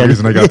that's definitely. the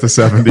reason I got to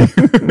 70.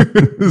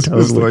 It's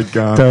Totally. just like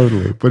gone.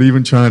 Totally. But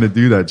even trying to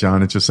do that,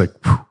 John, it's just like,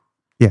 whew,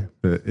 yeah,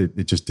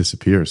 it just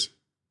disappears.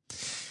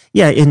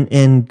 Yeah.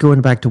 And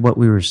going back to what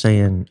we were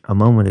saying a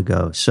moment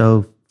ago.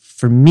 So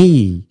for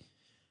me,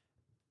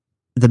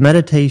 the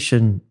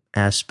meditation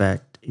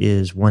aspect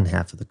is one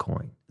half of the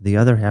coin. The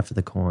other half of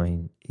the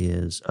coin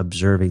is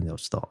observing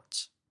those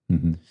thoughts.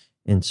 Mm-hmm.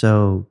 And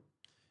so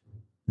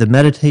the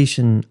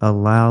meditation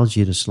allows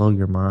you to slow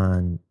your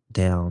mind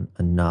down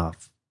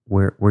enough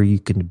where you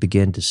can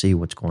begin to see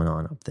what's going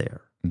on up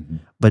there. Mm-hmm.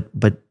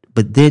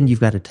 But then you've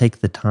got to take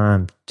the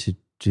time to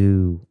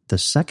do the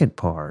second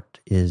part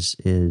is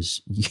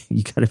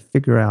you got to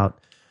figure out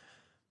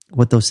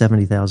what those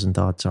 70,000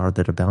 thoughts are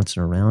that are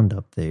bouncing around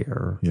up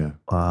there. Yeah.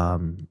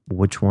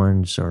 Which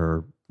ones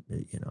are,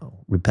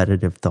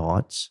 repetitive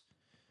thoughts?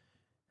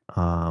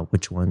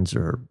 Which ones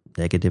are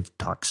negative,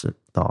 toxic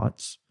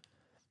thoughts?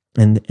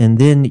 And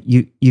then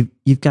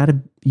you've got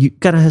to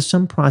have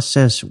some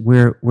process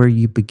where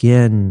you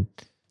begin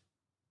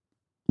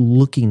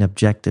looking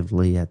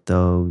objectively at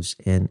those,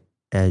 and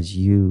as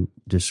you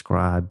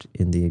described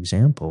in the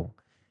example,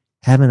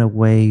 having a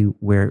way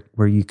where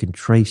you can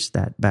trace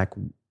that back.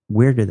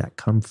 Where did that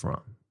come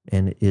from?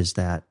 And is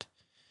that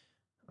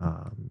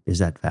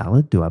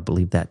valid? Do I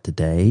believe that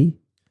today?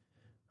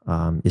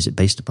 Is it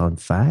based upon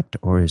fact,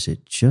 or is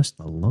it just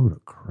a load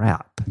of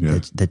crap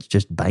that's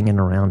just banging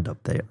around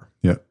up there?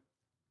 Yeah.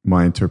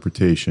 My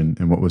interpretation,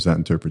 and what was that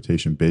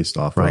interpretation based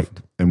off right.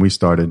 of? And we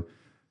started,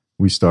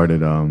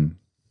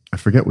 I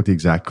forget what the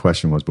exact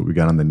question was, but we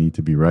got on the need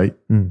to be right.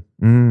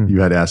 You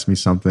had asked me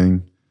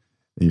something,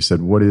 and you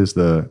said, what is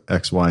the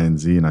X, Y, and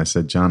Z? And I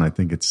said, John, I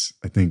think it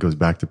goes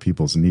back to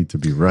people's need to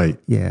be right.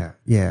 Yeah.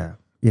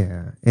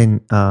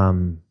 And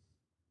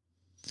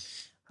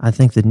I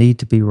think the need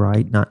to be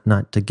right,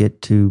 not to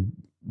get too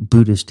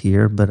Buddhist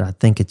here, but I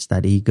think it's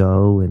that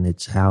ego, and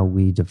it's how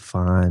we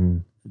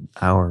define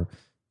our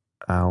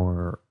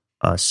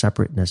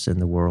separateness in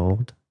the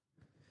world.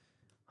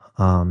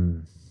 I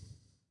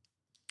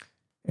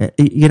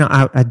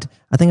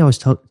think I was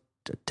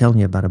telling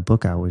you about a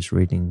book I was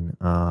reading.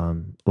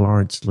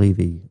 Lawrence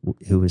Levy,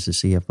 who was the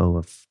CFO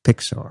of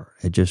Pixar,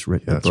 had just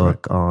written a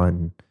book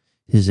on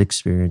his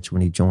experience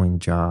when he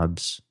joined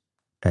jobs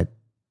at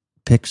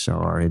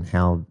Pixar and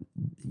how,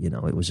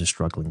 it was a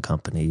struggling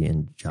company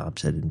and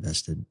Jobs had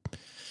invested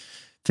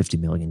 $50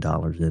 million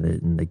in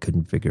it and they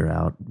couldn't figure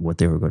out what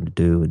they were going to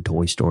do. And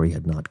Toy Story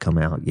had not come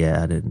out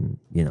yet. And,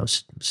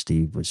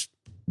 Steve was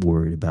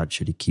worried about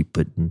should he keep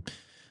putting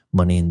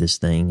money in this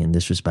thing. And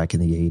this was back in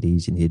the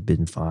 80s and he had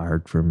been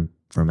fired from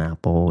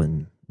Apple.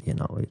 And,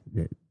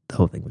 the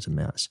whole thing was a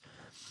mess.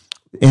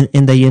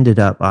 And they ended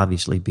up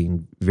obviously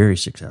being very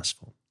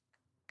successful.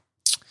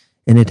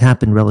 And it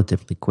happened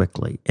relatively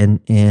quickly.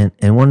 And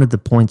one of the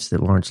points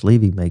that Lawrence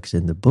Levy makes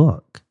in the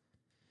book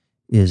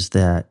is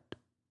that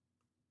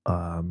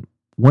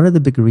one of the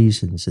big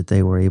reasons that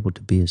they were able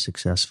to be as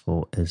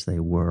successful as they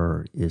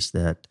were is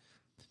that,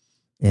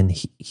 and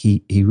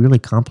he really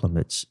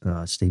compliments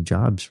Steve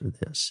Jobs for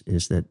this,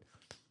 is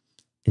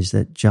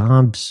that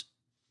Jobs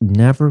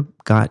never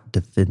got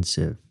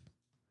defensive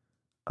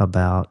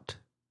about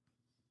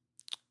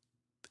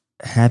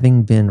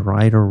having been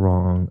right or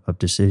wrong of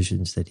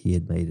decisions that he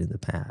had made in the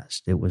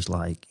past. It was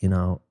like,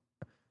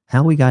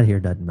 how we got here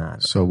doesn't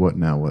matter. So what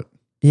now? What?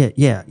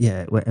 Yeah.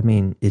 I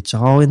mean, it's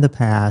all in the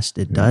past.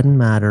 It doesn't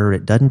matter.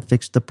 It doesn't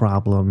fix the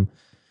problem.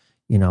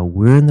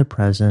 We're in the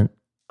present.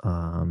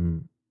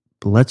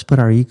 Let's put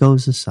our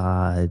egos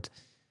aside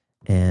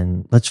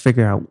and let's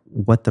figure out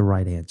what the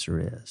right answer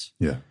is.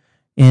 Yeah.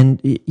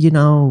 And, we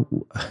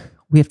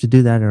have to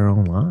do that in our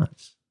own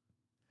lives.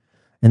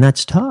 And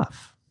that's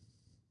tough.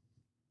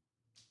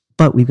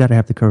 But we've got to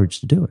have the courage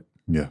to do it.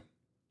 Yeah.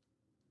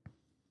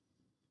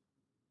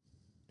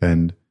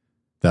 And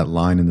that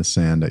line in the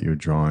sand that you're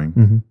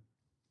drawing,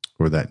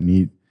 or that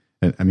need,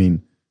 and I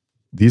mean,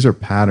 these are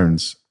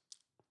patterns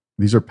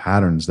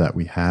that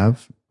we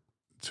have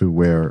to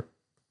where,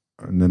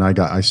 and then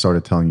I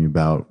started telling you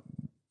about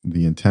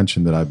the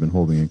intention that I've been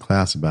holding in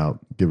class about,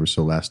 give or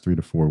so, last 3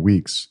 to 4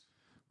 weeks,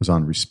 was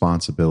on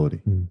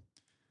responsibility.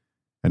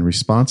 And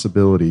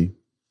responsibility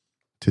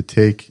to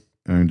take,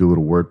 I'm going to do a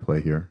little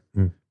wordplay here,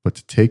 but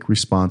to take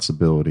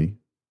responsibility,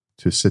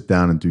 to sit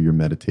down and do your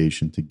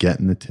meditation, to get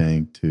in the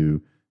tank,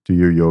 to do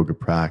your yoga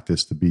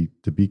practice, to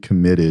be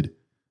committed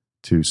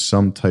to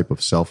some type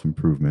of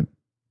self-improvement.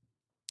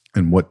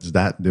 And what does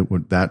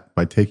that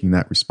by taking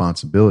that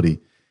responsibility,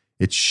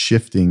 it's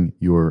shifting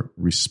your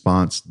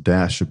response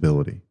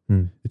ability.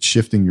 It's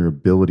shifting your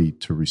ability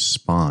to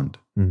respond.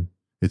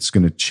 It's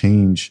going to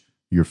change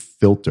your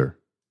filter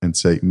and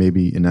say,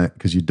 maybe in that,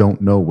 because you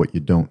don't know what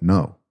you don't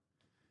know.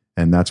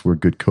 And that's where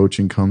good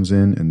coaching comes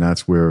in, and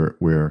that's where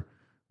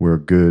a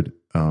good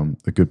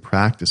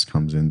practice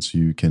comes in, so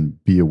you can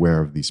be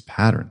aware of these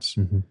patterns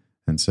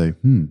and say,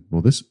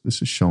 well, this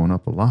is showing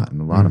up a lot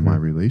in a lot of my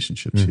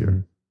relationships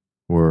here.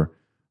 Or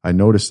I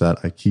notice that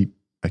I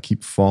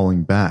keep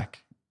falling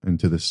back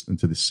into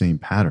the same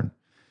pattern.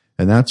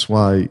 And that's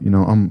why,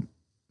 I'm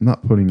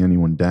not putting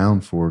anyone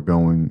down for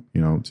going,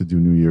 to do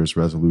New Year's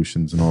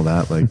resolutions and all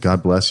that. Like,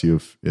 God bless you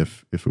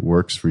if it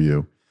works for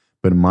you.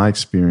 But in my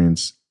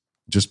experience,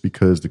 just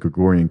because the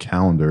Gregorian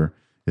calendar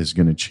is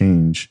going to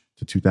change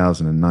to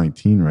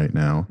 2019 right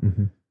now,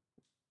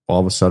 all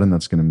of a sudden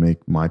that's going to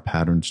make my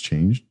patterns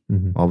change.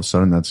 All of a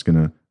sudden I'm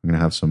going to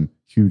have some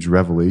huge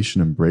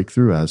revelation and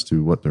breakthrough as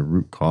to what the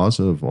root cause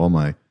of all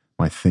my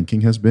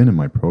thinking has been and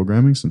my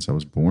programming since I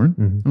was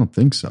born. I don't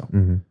think so.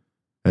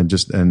 And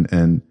just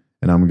and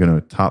I'm going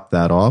to top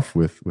that off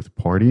with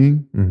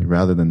partying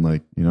rather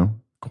than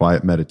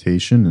quiet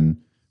meditation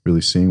and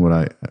really seeing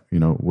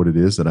what it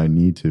is that I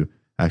need to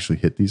actually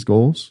hit these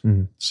goals.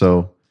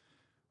 So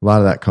a lot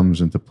of that comes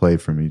into play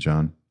for me,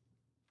 John.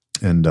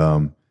 And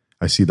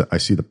I see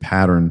the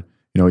pattern,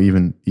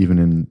 even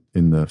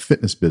in the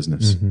fitness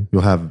business,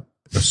 you'll have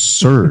a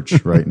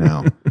surge right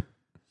now.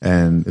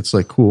 And it's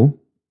like, cool.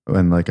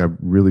 And I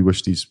really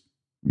wish these,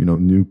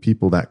 new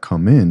people that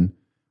come in,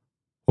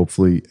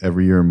 hopefully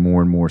every year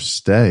more and more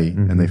stay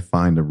and they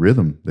find a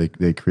rhythm.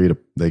 They create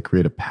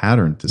a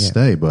pattern to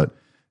stay. But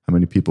how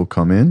many people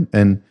come in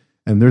and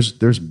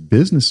there's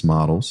business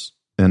models.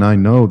 And I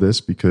know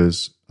this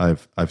because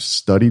I've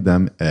studied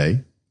them,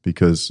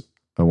 because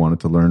I wanted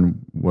to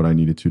learn what I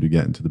needed to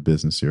get into the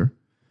business here.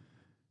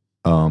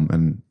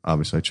 And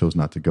obviously I chose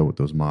not to go with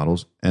those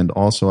models. And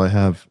also I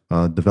have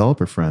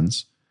developer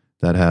friends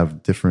that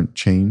have different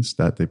chains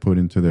that they put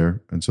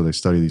into and so they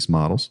study these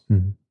models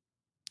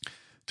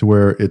to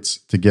where it's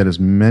to get as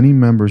many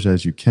members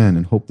as you can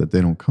and hope that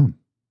they don't come.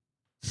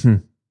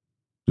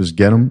 Just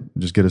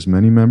get as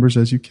many members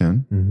as you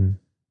can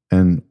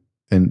and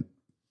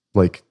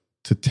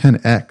to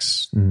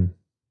 10x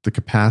the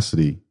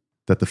capacity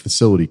that the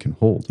facility can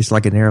hold. It's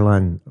like an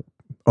airline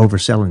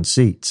overselling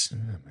seats.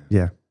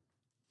 Yeah.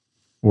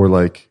 Or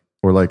like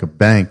a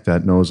bank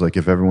that knows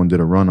if everyone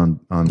did a run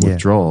on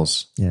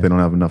withdrawals, they don't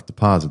have enough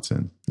deposits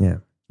in. Yeah.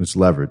 It's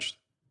leveraged.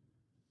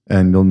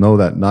 And you'll know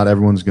that not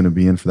everyone's going to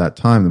be in for that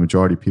time. The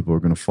majority of people are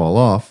going to fall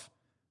off,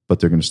 but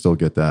they're going to still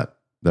get that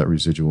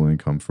residual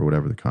income for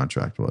whatever the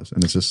contract was.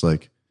 And it's just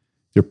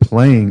you're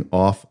playing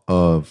off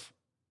of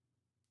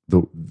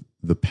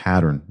the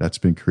pattern that's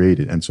been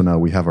created. And so now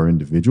we have our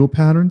individual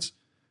patterns.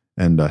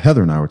 And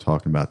Heather and I were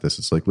talking about this.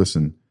 It's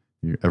listen,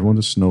 everyone's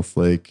a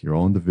snowflake. You're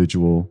all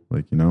individual.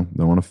 Like, don't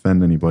want to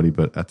offend anybody.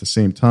 But at the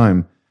same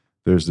time,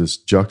 there's this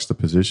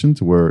juxtaposition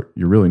to where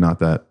you're really not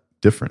that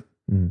different.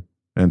 Mm.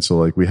 And so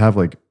like we have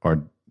like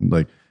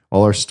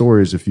all our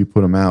stories, if you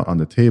put them out on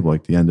the table,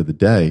 like the end of the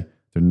day,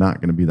 they're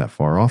not going to be that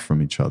far off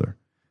from each other.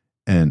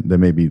 And they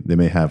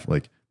may have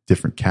like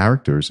different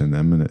characters in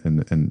them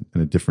in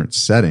a different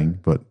setting,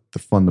 but the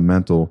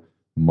fundamental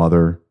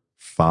mother,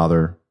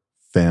 father,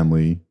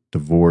 family,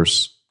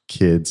 divorce,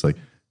 kids, like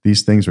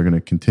these things are going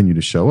to continue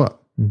to show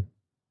up. Mm.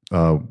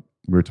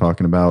 We were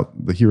talking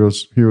about the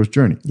hero's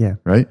journey. Yeah.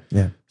 Right.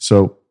 Yeah.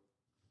 So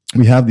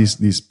we have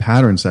these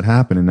patterns that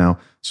happen. And now,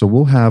 so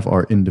we'll have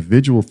our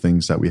individual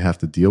things that we have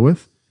to deal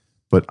with,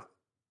 but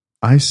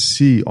I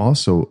see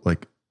also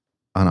like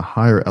on a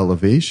higher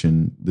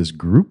elevation, this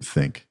group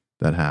think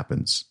that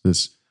happens,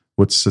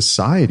 what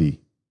society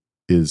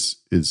is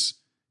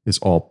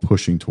all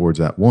pushing towards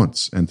at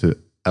once, and to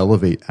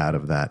elevate out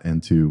of that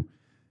and to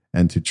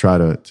try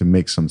to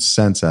make some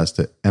sense as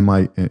to,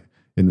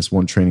 in this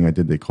one training I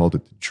did, they called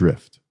it the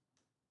drift.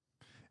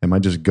 Am I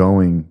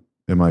going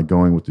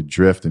with the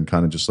drift and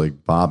kind of just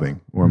like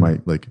bobbing, or am I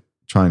like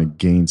trying to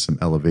gain some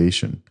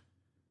elevation?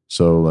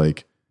 So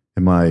like,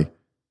 am I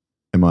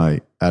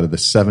out of the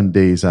 7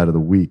 days out of the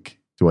week,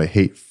 do I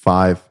hate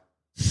five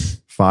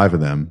of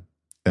them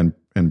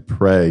and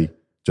pray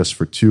just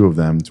for 2 of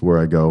them, to where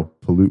I go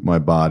pollute my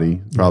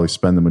body, probably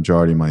spend the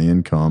majority of my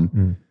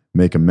income,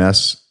 make a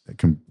mess,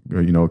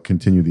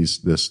 continue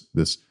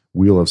this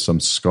wheel of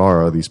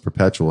samskara, these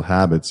perpetual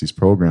habits, these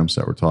programs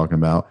that we're talking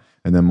about,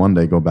 and then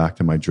Monday go back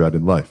to my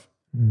dreaded life.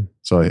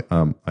 So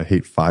I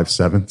hate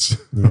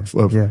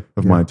 5/7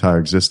 of my entire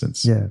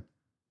existence. Yeah.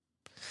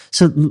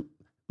 So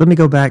let me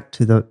go back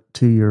to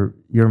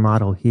your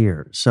model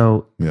here.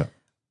 So yeah.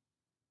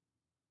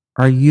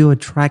 Are you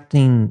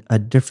attracting a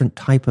different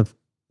type of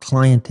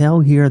clientele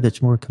here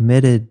that's more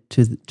committed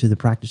to the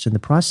practice and the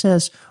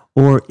process,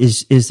 or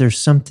is there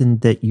something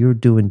that you're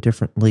doing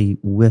differently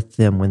with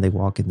them when they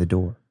walk in the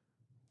door?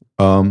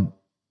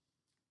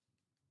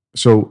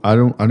 So I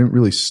didn't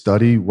really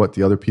study what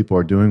the other people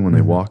are doing when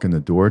they walk in the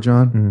door,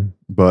 John.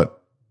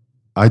 But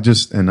I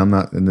just,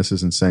 and this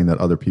isn't saying that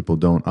other people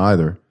don't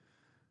either,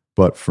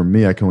 but for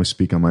me, I can only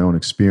speak on my own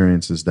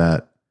experience, is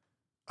that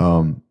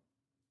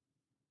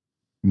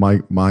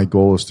my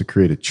goal is to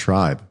create a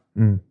tribe.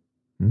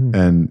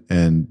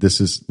 And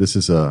this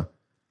is a,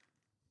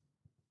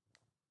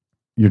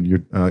 you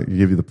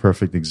give you the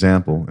perfect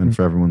example. And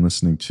for everyone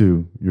listening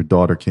too, your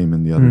daughter came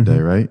in the other day,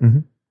 right?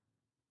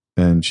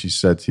 And she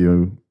said to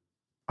you,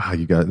 wow,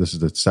 you guys, this is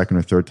the second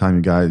or third time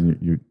you guys,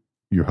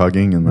 you're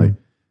hugging. And like,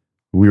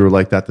 we were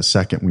like that the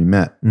second we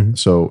met.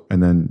 So,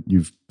 and then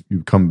you've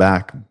come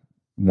back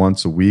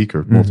once a week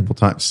or multiple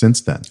times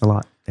since then. A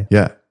lot.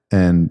 Yeah.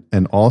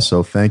 And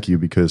also thank you,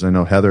 because I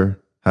know Heather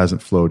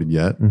hasn't floated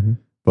yet,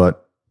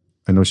 but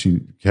I know she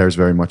cares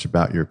very much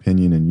about your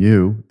opinion and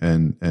you,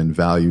 and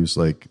values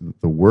like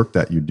the work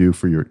that you do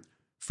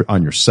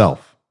on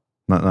yourself,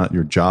 not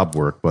your job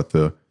work, but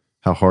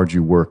how hard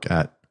you work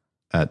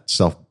at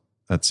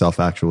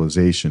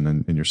self-actualization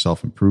and your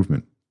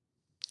self-improvement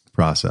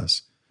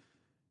process.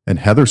 And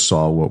Heather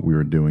saw what we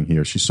were doing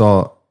here. She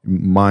saw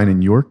mine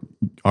and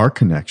our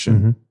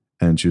connection,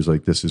 and she was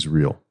like, this is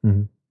real,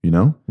 and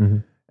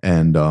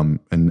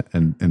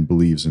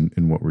believes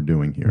in what we're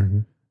doing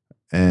here.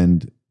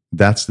 And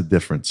that's the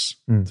difference,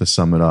 to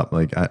sum it up,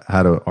 like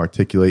how to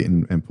articulate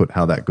and put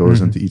how that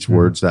goes into each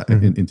words, that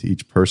into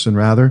each person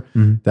rather.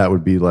 That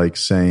would be like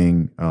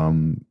saying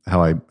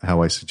how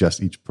I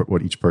suggest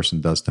what each person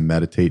does to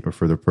meditate, or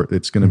for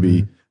it's going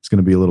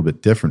to be a little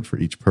bit different for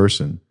each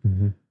person.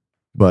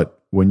 But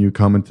when you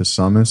come into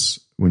Summus,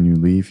 when you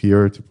leave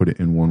here, to put it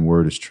in one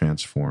word, is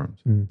transformed.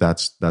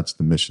 That's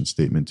the mission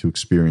statement, to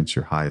experience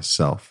your highest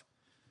self.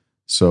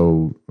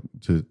 So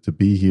to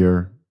be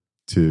here,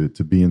 to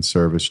be in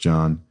service,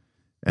 John,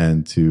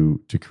 and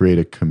to create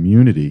a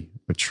community,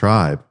 a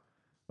tribe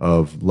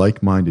of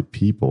like-minded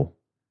people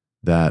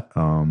that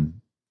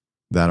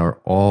are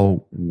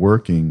all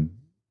working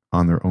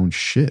on their own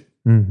shit,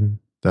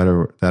 that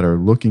are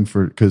looking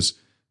for, because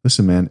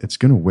listen, man, it's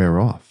going to wear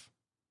off.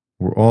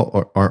 We're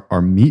all,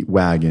 our meat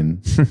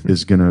wagon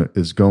is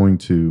going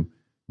to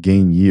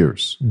gain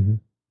years,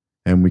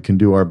 and we can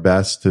do our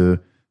best to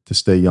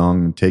stay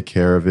young and take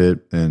care of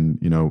it, and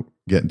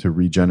get into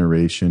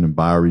regeneration and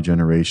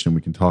bioregeneration.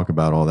 We can talk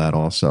about all that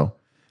also.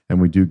 And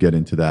we do get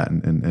into that,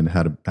 and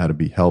how to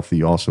be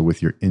healthy also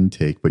with your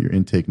intake, but your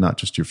intake, not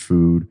just your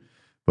food,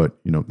 but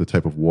the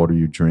type of water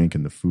you drink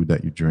and the food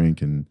that you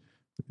drink, and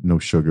no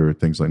sugar,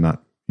 things like that.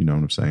 You know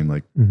what I'm saying?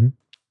 Like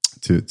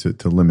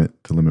to limit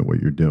what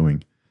you're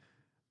doing.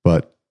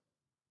 But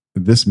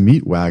this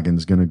meat wagon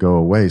is going to go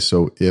away.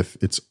 So if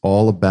it's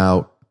all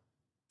about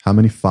how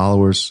many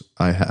followers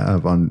I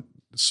have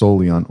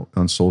solely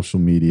on social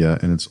media,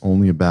 and it's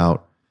only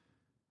about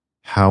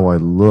how I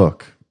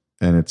look,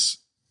 and it's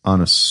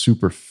on a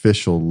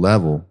superficial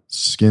level,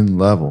 skin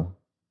level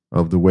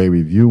of the way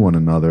we view one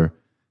another,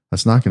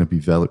 that's not going to be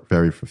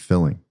very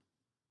fulfilling.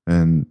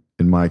 And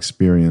in my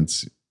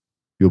experience,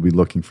 you'll be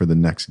looking for the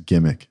next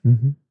gimmick,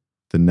 Mm-hmm.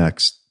 the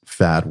next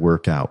fad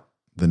workout,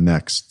 the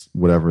next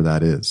whatever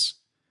that is.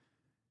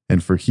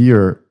 And for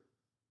here,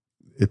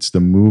 it's the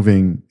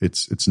moving,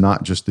 it's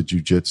not just the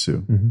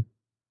jujitsu. Mm-hmm.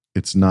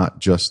 It's not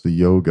just the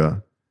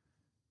yoga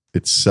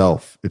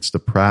itself. It's the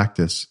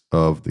practice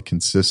of the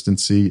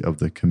consistency of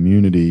the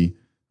community,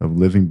 of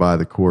living by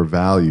the core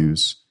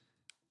values,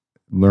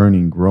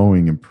 learning,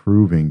 growing,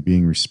 improving,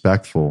 being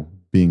respectful,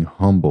 being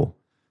humble,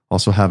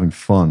 also having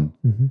fun,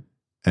 Mm-hmm.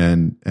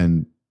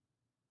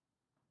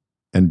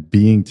 and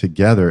being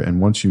together. And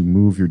once you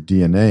move your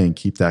DNA and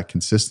keep that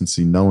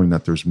consistency, knowing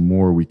that there's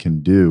more we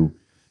can do,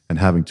 and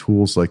having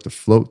tools like the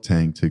float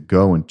tank to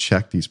go and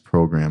check these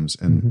programs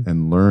and Mm-hmm.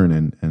 and learn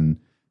and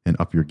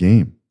up your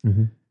game.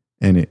 Mm-hmm.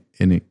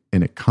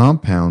 And it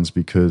compounds,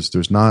 because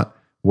there's not,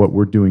 what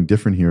we're doing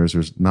different here is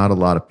there's not a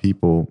lot of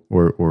people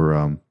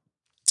or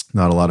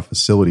not a lot of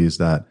facilities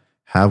that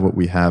have what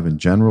we have in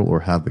general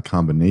or have the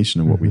combination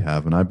of what we Mm-hmm.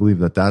 have. And I believe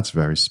that that's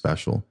very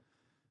special.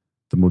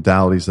 The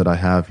modalities that I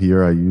have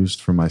here, I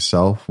used for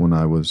myself when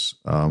I was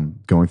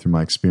going through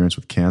my experience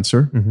with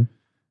cancer.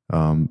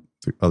 Mm-hmm.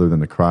 Other than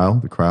the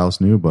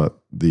cryo's new, but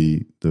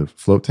the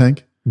float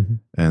tank Mm-hmm.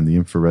 and the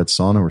infrared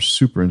sauna were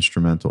super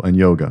instrumental, and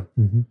yoga.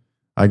 Mm-hmm.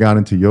 I got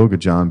into yoga,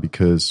 John,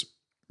 because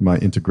my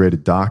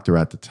integrated doctor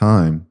at the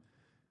time,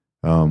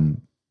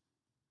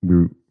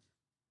 we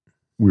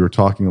were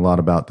talking a lot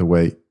about the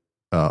way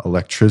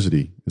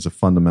electricity is a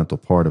fundamental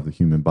part of the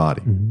human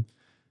body. Mm-hmm.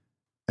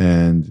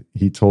 And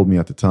he told me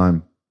at the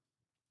time,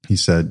 he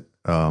said,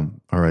 all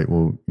right,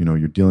 well,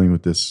 you're dealing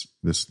with this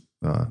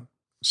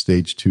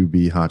stage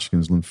 2B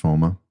Hodgkin's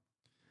lymphoma,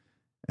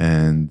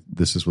 and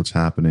this is what's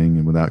happening.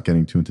 And without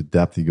getting too into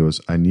depth, he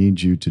goes, I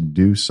need you to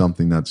do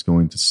something that's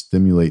going to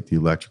stimulate the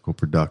electrical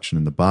production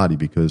in the body,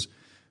 because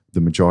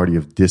the majority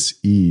of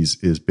dis-ease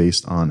is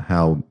based on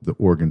how the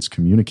organs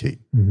communicate.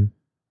 Mm-hmm.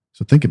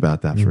 So think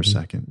about that for a Mm-hmm.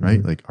 second, right?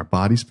 Mm-hmm. Like, our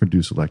bodies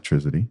produce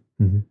electricity.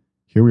 Mm-hmm.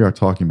 Here we are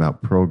talking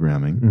about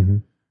programming, Mm-hmm.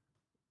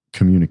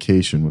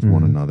 communication with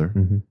one Mhm. another.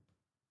 Mm-hmm.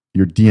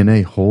 Your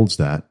DNA holds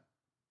that.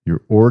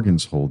 Your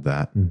organs hold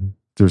that. Mm-hmm.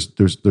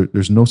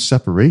 There's no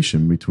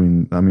separation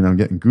between. I mean, I'm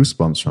getting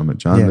goosebumps from it,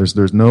 John. Yeah.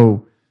 There's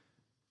no.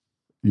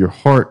 Your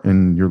heart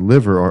and your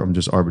liver are. I'm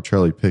just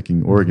arbitrarily picking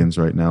Mm-hmm. organs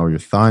right now, or your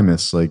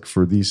thymus, like,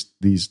 for these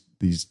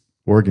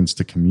organs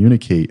to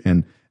communicate,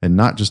 and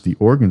not just the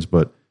organs,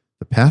 but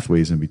the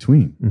pathways in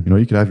between. Mm-hmm.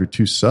 You could have your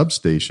two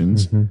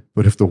substations, Mm-hmm.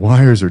 but if the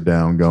wires are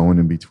down going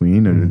in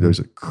between, and Mhm. there's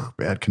a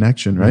bad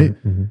connection, right?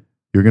 Mm-hmm.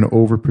 You're going to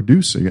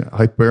overproduce a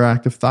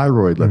hyperactive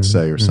thyroid, let's Mhm.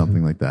 say, or Mhm.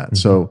 something like that. Mhm.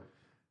 So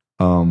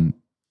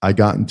I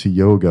got into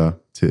yoga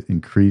to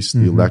increase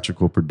the Mhm.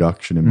 electrical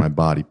production in my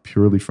body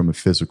purely from a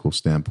physical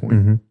standpoint.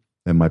 Mm-hmm.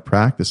 And my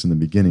practice in the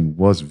beginning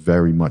was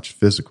very much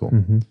physical,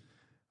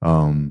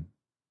 Mm-hmm.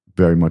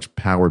 very much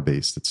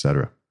power-based,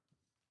 etc.,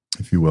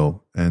 if you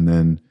will. And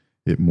then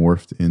it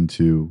morphed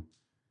into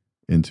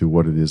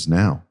what it is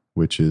now,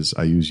 which is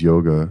I use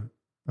yoga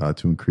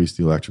to increase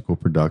the electrical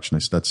production.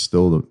 That's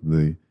still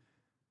the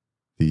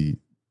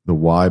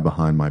why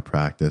behind my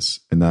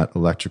practice. And that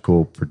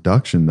electrical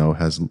production, though,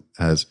 has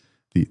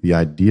the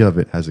idea of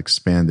it has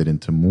expanded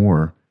into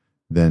more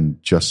than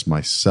just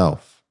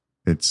myself.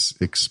 It's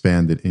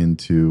expanded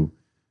into,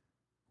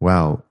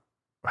 wow,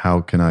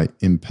 how can I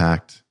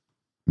impact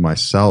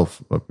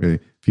myself?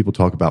 People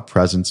talk about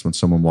presence when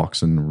someone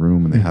walks in the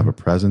room and they have a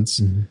presence.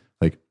 Mm-hmm.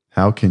 Like,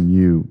 how can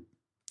you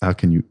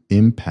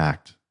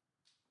impact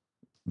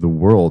the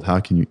world? How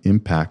can you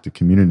impact the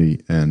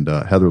community? And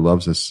Heather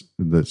loves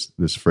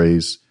this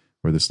phrase,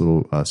 or this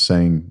little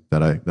saying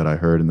that I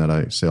heard and that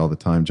I say all the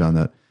time, John,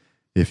 that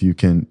if you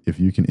can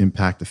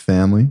impact a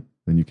family,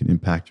 then you can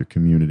impact your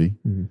community.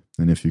 Mm-hmm.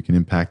 And if you can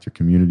impact your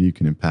community, you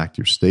can impact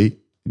your state,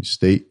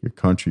 your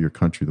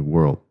country, the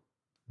world,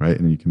 right?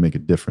 And then you can make a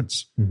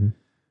difference. Mm-hmm.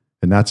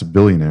 And that's a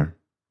billionaire,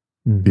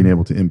 Mm-hmm. being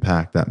able to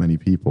impact that many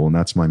people. And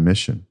that's my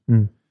mission.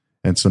 Mm.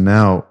 And so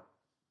now,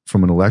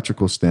 from an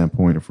electrical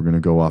standpoint, if we're going to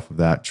go off of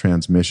that,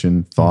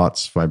 transmission,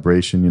 thoughts,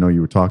 vibration,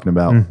 you were talking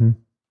about, Mm-hmm.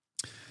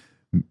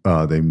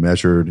 they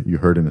measured, you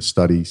heard in a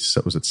study,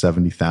 was it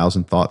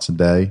 70,000 thoughts a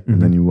day? Mm-hmm.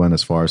 And then you went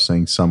as far as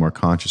saying some are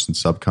conscious and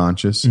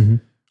subconscious. Mm-hmm.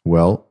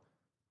 Well,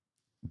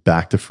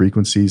 back to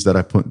frequencies that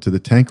I put into the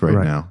tank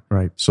right now.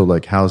 Right. So,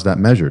 like, how's that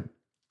measured?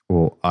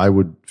 Well, I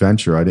would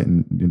venture,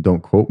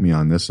 don't quote me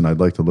on this, and I'd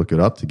like to look it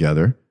up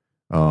together.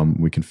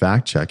 We can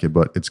fact check it,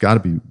 but it's got to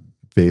be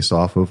based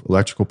off of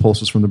electrical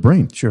pulses from the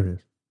brain. Sure it is.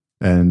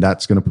 And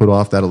that's going to put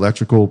off, that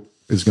electrical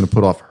is going to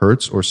put off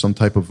hertz or some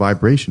type of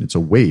vibration. It's a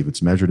wave.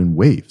 It's measured in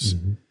waves.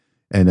 Mm-hmm.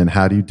 And then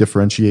how do you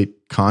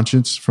differentiate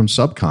conscious from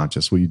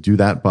subconscious? Well, you do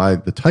that by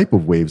the type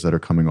of waves that are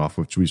coming off,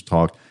 which we've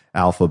talked,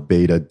 alpha,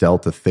 beta,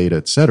 delta, theta,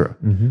 et cetera.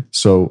 Mm-hmm.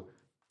 So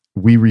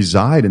we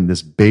reside in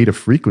this beta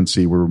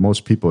frequency where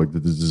most people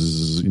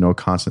are,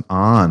 constant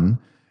on,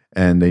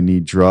 and they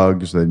need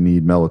drugs, they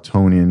need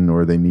melatonin,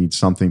 or they need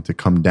something to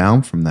come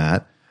down from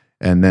that.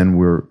 And then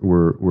we're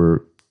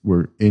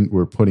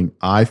putting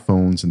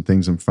iPhones and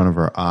things in front of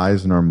our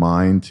eyes and our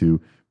mind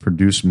to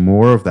produce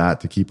more of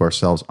that to keep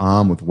ourselves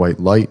on with white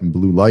light and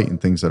blue light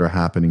and things that are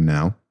happening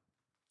now.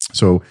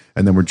 So,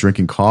 and then we're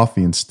drinking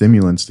coffee and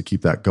stimulants to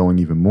keep that going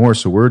even more.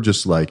 So we're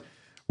just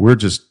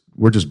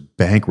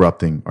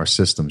bankrupting our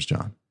systems,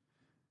 John.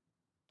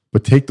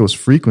 But take those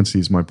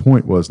frequencies. My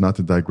point was not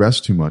to digress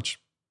too much.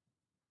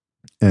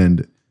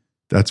 And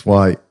that's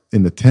why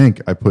in the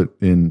tank, I put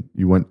in,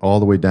 you went all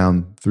the way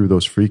down through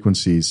those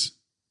frequencies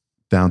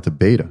down to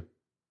beta,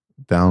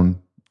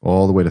 down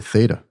all the way to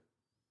theta,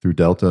 through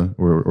delta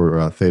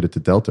or theta to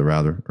delta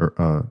rather,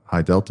 or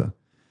high delta.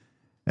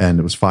 And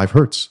it was 5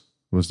 hertz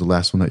was the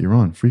last one that you're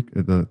on,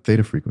 the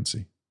theta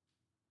frequency.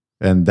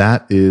 And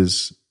that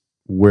is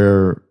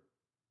where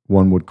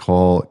one would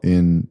call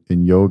in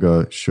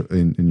yoga,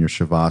 in your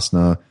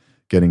shavasana,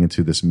 getting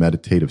into this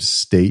meditative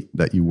state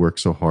that you work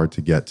so hard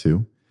to get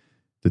to.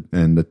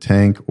 And the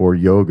tank or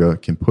yoga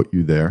can put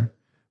you there.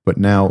 But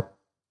now,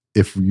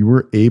 if you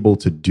were able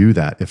to do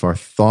that, with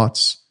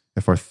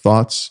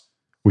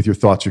your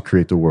thoughts, you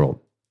create the world.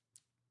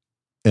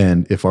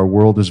 And if our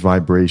world is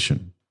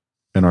vibration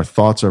and our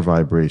thoughts are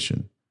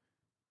vibration,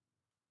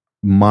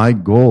 my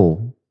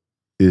personal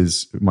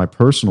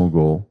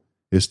goal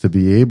is to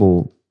be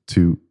able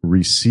to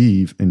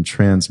receive and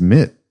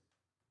transmit.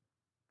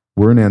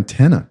 We're an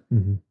antenna.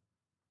 Mm-hmm.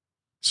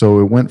 So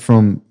it went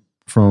from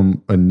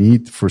a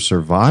need for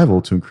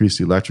survival to increase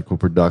the electrical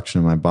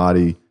production in my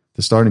body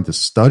to starting to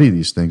study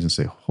these things and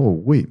say, oh,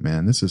 wait,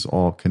 man, this is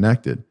all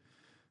connected.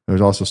 There's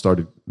also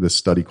started this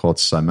study called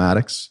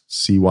cymatics,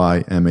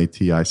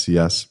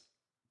 CYMATICS.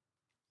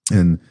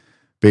 And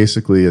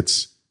basically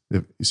it's,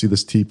 if you see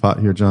this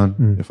teapot here,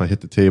 John, if I hit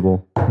the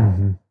table,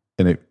 and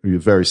it'd be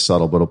very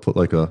subtle, but it'll put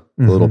like a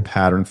little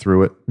pattern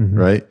through it,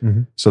 right?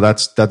 So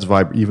that's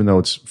even though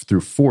it's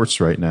through force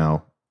right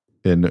now,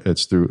 and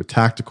it's through a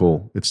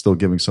tactical, it's still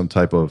giving some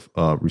type of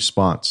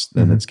response,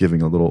 and it's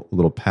giving a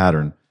little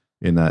pattern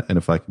in that. And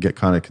if I can get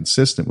kind of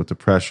consistent with the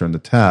pressure and the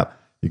tap,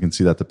 you can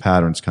see that the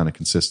pattern's kind of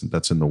consistent.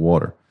 That's in the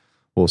water.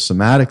 Well,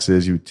 cymatics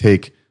is you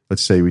take,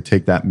 let's say we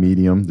take that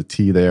medium, the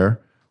tea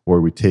there,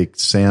 or we take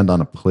sand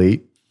on a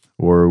plate,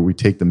 or we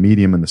take the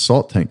medium in the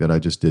salt tank that I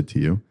just did to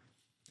you.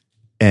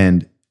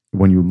 And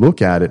when you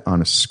look at it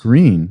on a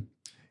screen,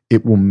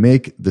 it will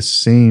make the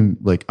same,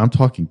 like I'm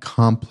talking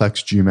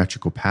complex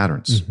geometrical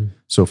patterns.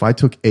 So if I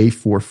took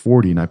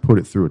A440 and I put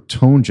it through a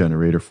tone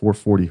generator,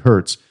 440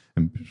 hertz,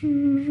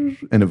 and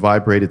it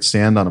vibrated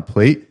sand on a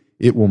plate,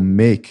 it will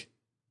make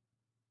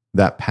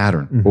that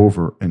pattern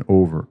over and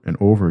over and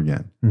over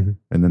again. And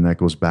then that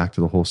goes back to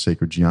the whole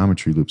sacred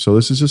geometry loop. So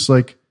this is just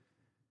like,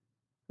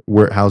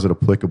 how's it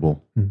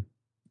applicable?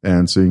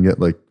 And so you can get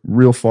like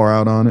real far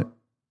out on it.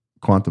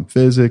 Quantum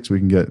physics, we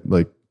can get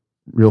like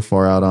real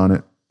far out on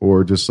it,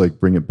 or just like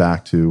bring it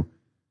back to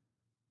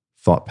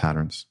thought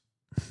patterns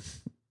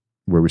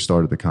where we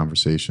started the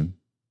conversation,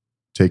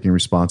 taking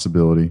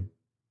responsibility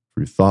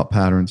for your thought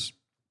patterns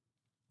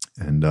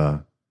and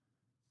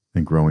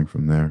growing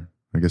from there.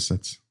 I guess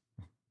that's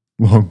a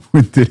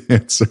long-winded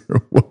answer.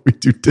 What we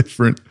do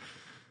different,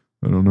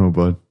 I don't know,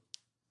 bud.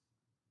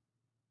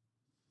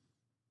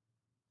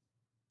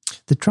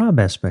 The tribe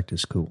aspect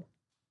is cool.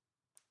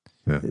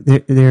 Yeah.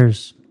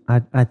 There's,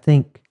 I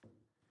think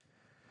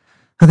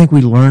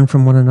we learn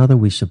from one another.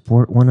 We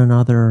support one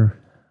another.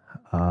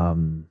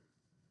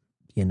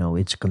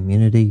 It's a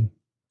community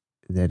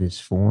that is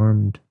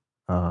formed.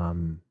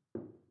 And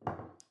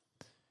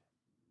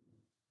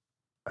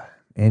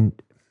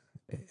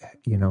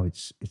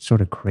it's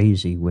sort of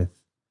crazy with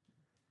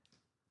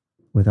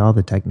all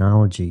the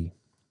technology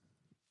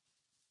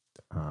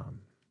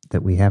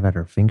that we have at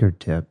our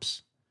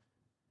fingertips.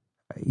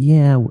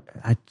 Yeah,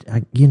 I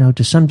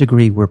to some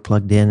degree we're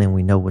plugged in and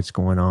we know what's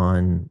going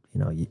on,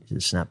 the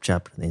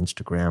Snapchat or the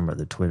Instagram or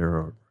the Twitter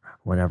or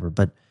whatever.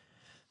 But,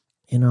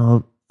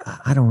 I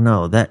don't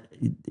know that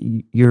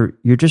you're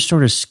just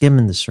sort of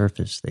skimming the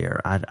surface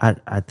there.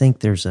 I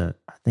think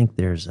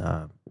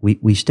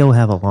we still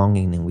have a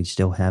longing and we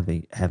still have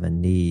a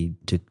need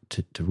to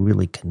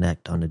really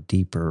connect on a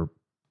deeper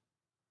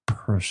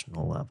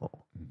personal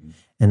level.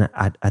 And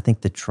I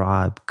think the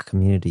tribe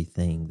community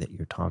thing that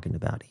you're talking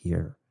about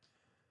here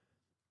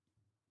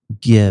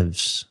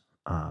gives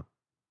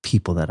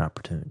people that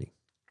opportunity.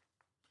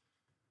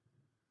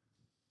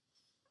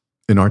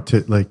 In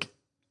like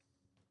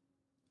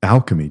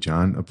alchemy,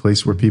 John, a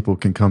place where people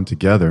can come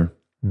together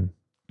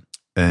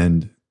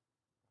and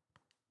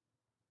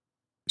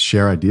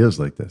share ideas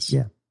like this.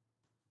 Yeah.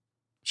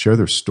 Share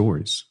their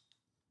stories.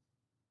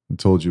 I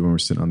told you when we were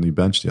sitting on the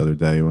bench the other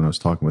day when I was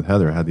talking with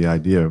Heather, I had the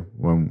idea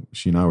when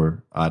she and I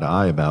were eye to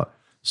eye about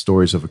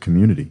stories of a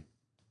community.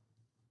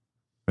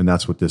 And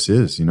that's what this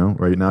is,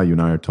 Right now, you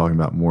and I are talking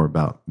about more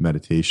about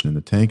meditation in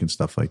the tank and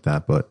stuff like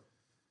that. But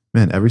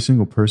man, every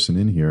single person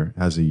in here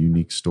has a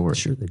unique story.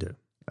 Sure, they do.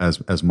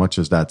 As much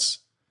as that's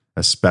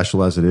as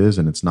special as it is,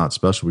 and it's not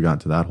special. We got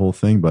into that whole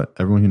thing, but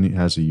everyone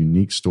has a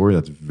unique story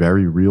that's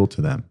very real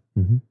to them.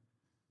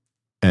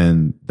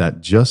 And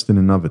that just in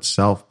and of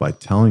itself, by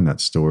telling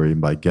that story and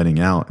by getting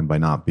out and by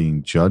not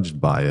being judged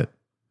by it,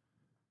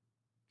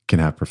 can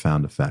have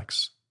profound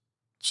effects.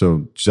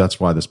 So that's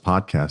why this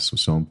podcast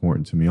was so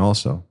important to me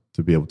also,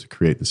 to be able to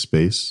create the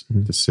space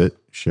to sit,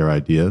 share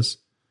ideas,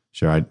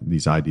 share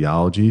these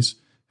ideologies,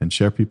 and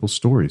share people's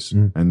stories.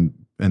 And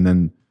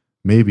then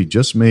maybe,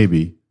 just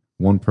maybe,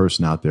 one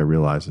person out there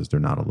realizes they're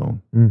not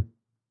alone.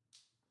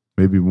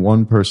 Maybe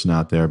one person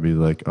out there be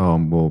like, oh,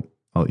 well,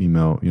 I'll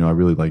email, I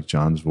really like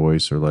John's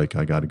voice, or like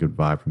I got a good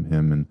vibe from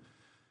him and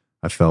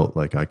I felt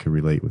like I could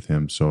relate with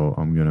him. So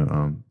I'm going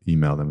to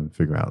email them and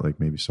figure out, like,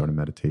 maybe start a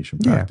meditation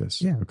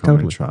practice. Yeah, or come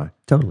and try.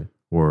 Totally.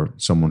 Or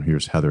someone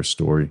hears Heather's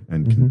story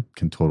and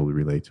can totally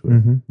relate to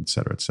it, et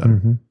cetera, et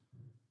cetera.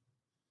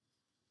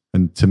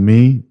 And to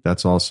me,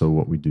 that's also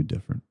what we do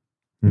different.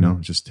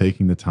 Just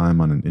taking the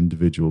time on an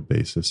individual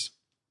basis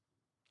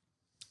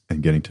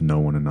and getting to know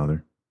one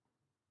another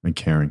and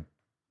caring,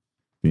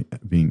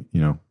 being,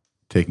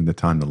 taking the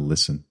time to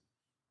listen.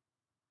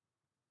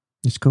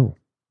 It's cool.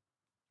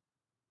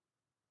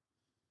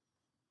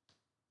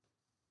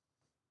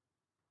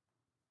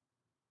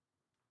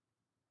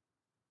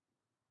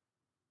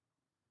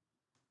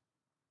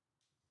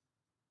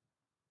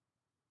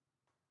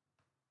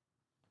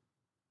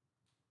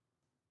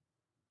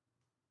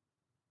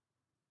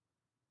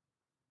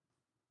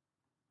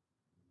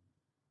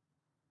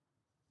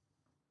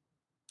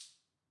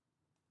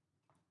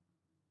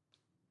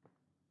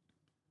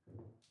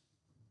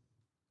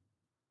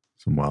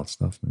 Some wild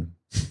stuff, man.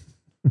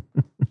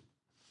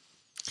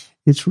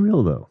 It's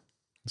real, though.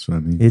 That's what I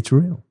mean. It's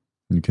real.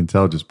 You can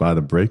tell just by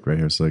the break right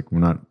here. It's like we're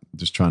not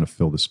just trying to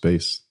fill the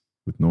space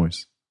with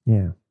noise.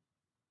 Yeah.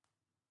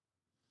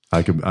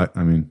 I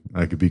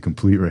could be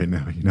complete right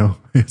now.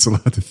 It's a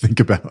lot to think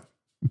about.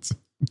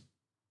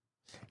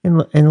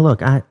 And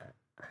look, I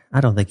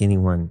don't think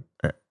anyone.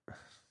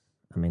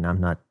 I'm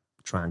not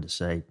trying to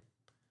say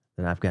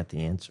that I've got the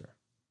answer,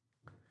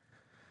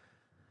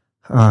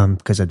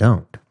 because I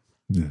don't.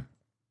 Yeah.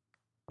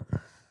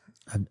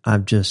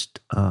 I've just,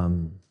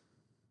 I've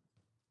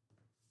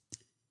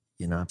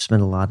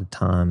spent a lot of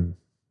time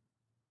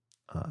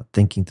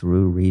thinking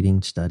through,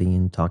 reading,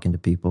 studying, talking to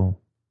people,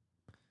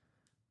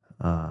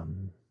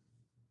 and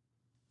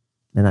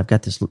I've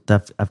got this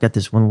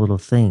one little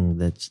thing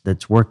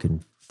that's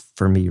working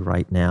for me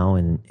right now,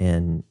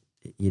 and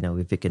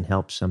if it can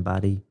help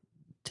somebody,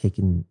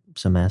 taking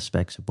some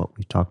aspects of what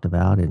we've talked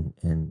about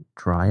and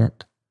try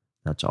it,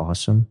 that's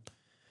awesome.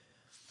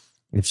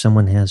 If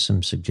someone has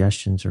some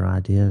suggestions or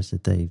ideas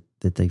that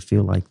they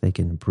feel like they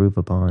can improve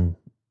upon,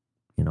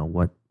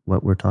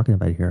 what we're talking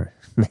about here,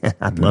 man,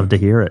 I'd love to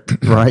hear it.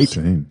 Right?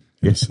 Same.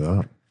 Yes,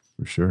 for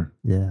sure.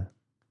 Yeah.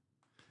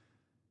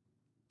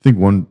 I think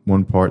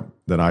one part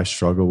that I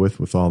struggle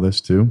with all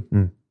this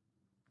too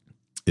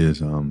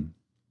is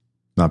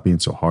not being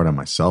so hard on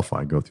myself.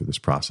 I go through this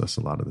process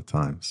a lot of the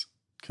times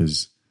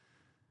because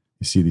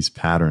you see these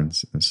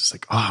patterns and it's just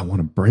like, I want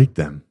to break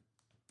them.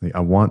 Like,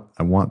 I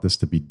want this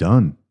to be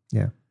done.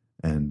 Yeah.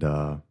 And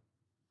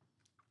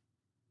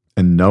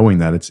knowing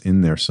that it's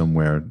in there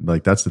somewhere,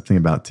 like that's the thing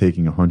about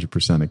taking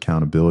 100%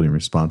 accountability and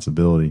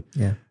responsibility.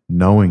 Yeah.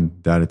 Knowing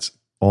that it's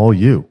all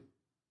you.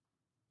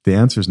 The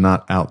answer's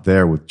not out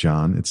there with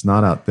John. It's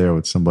not out there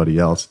with somebody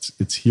else.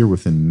 It's here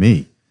within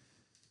me.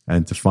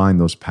 And to find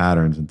those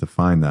patterns and to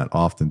find that,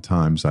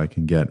 oftentimes I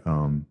can get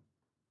hard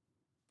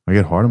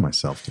on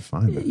myself to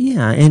find it.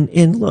 Yeah.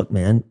 And look,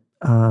 man,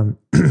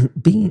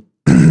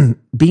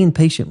 being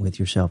patient with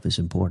yourself is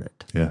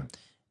important. Yeah.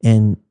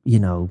 And,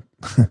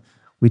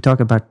 we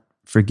talk about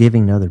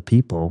forgiving other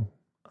people,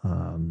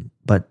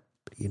 but,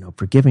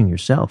 forgiving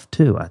yourself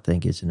too, I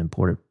think is an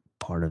important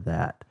part of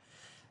that.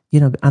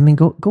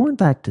 Going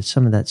back to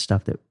some of that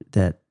stuff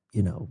that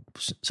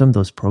some of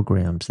those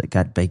programs that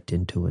got baked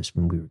into us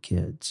when we were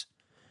kids,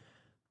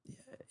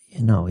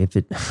 if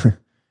it,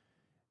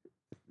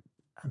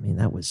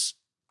 that was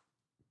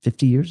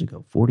 50 years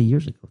ago, 40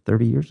 years ago,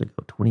 30 years ago,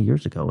 20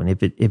 years ago. And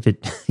if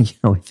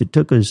it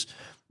took us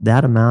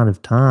that amount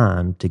of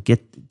time to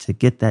get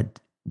that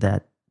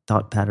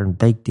thought pattern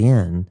baked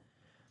in,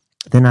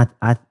 then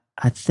I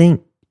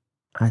think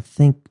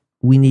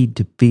we need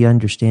to be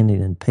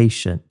understanding and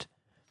patient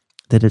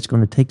that it's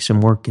going to take some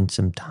work and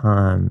some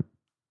time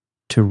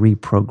to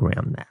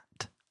reprogram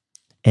that.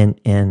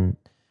 And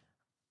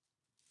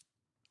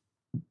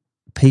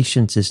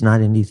patience is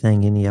not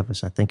anything any of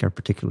us, I think, are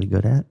particularly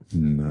good at.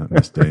 Not in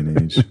this day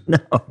and age. No.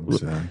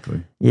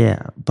 Exactly.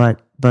 Yeah.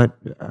 But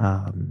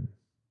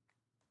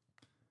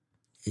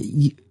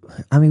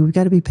we've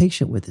got to be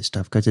patient with this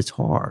stuff because it's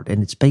hard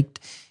and it's baked.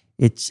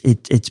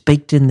 It's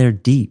baked in there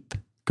deep.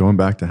 Going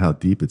back to how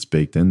deep it's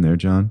baked in there,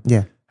 John.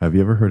 Yeah. Have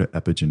you ever heard of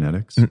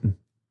epigenetics? Mm-mm.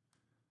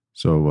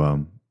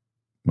 So,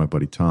 my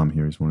buddy Tom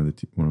here is one of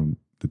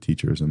the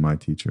teachers and my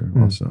teacher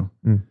also.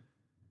 He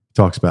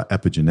talks about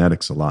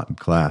epigenetics a lot in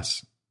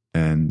class,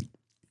 and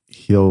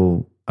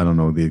I don't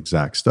know the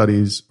exact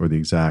studies or the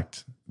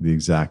exact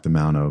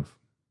amount of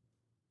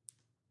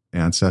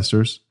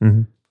ancestors,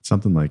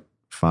 something like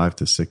 5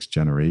 to 6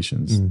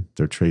 generations.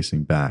 They're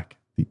tracing back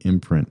the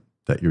imprint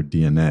that your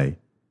DNA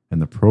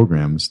and the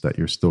programs that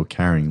you're still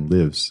carrying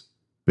lives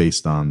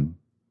based on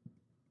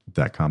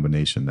that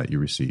combination that you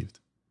received.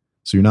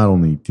 So you're not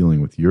only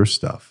dealing with your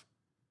stuff,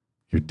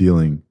 you're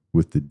dealing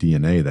with the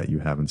DNA that you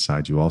have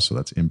inside you also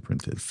that's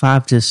imprinted.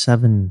 5 to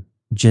 7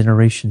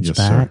 generations Yes,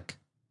 back.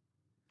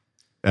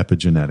 Sir.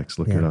 Epigenetics,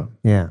 look it up.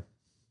 Yeah.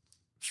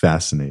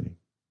 Fascinating.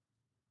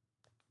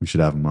 We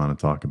should have him on and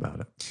talk about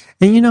it.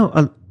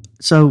 And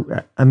so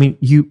I mean,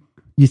 you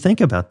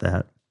think about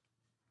that,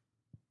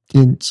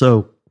 and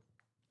so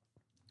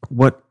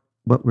what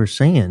we're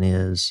saying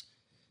is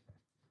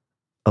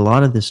a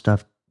lot of this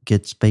stuff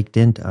gets baked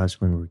into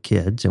us when we're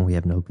kids, and we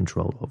have no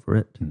control over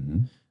it. Mm-hmm.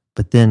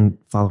 But then,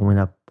 following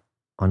up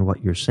on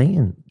what you're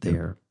saying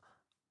there,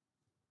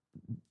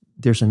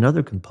 there's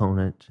another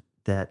component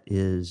that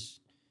is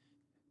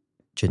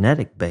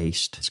genetic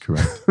based. That's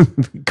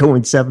correct.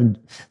 Going seven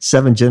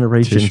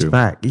generations Tissue.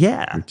 back.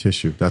 Yeah. Your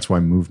tissue. That's why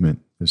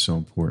movement is so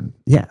important.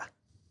 Yeah.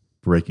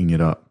 Breaking it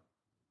up,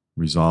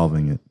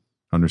 resolving it,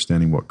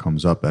 understanding what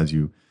comes up as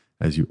you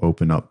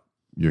open up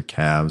your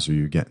calves, or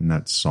you get in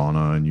that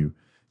sauna and you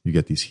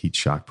get these heat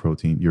shock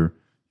protein. You're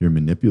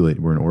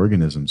manipulating. We're an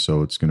organism,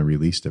 so it's going to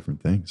release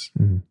different things.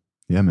 Mm-hmm.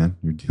 Yeah, man.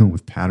 You're dealing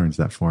with patterns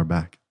that far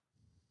back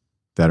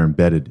that are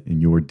embedded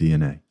in your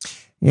DNA.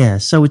 Yeah,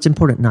 so it's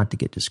important not to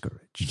get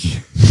discouraged.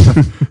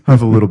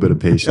 Have a little bit of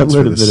patience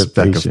for the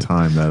speck of patience.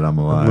 time that I'm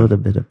alive. A little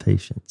bit of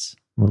patience.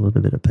 A little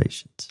bit of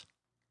patience.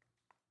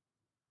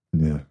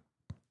 Yeah.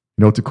 You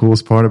know what the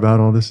coolest part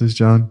about all this is,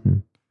 John? Hmm.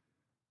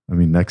 I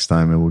mean, next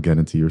time we'll get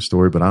into your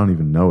story, but I don't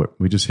even know it.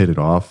 We just hit it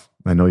off.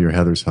 I know you're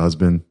Heather's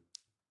husband.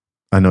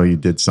 I know you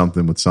did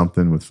something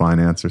with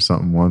finance or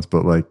something once,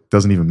 but like,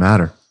 doesn't even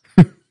matter.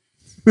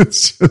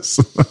 It's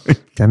just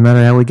like, Doesn't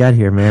matter how we got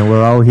here, man.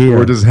 We're all here.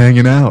 we're just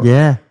hanging out.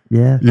 Yeah.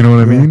 Yeah. You know what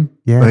I mean?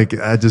 Yeah. Like,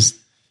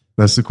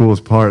 that's the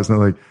coolest part. It's not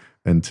like,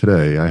 and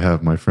today I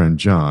have my friend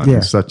John. Yeah,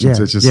 And such and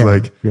such. It's just yeah,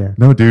 like, yeah.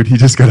 no, dude, he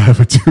just got to have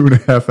a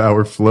 2.5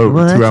 hour float,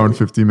 Well, a 2 hour and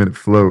 15-minute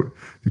float.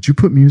 Did you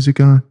put music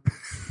on?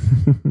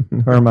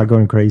 Or am I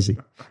going crazy?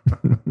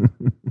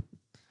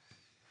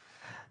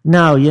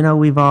 No,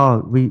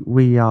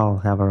 we all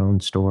have our own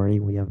story.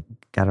 We have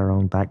got our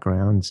own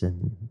backgrounds,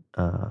 and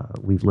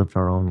we've lived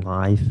our own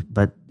life.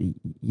 But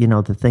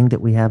the thing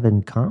that we have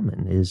in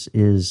common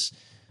is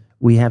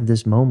we have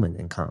this moment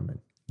in common.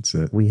 That's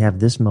it. We have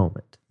this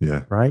moment,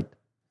 Yeah. right?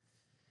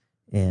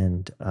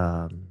 And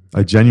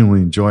I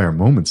genuinely enjoy our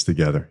moments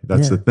together.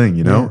 That's the thing,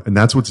 Yeah. And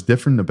that's what's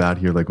different about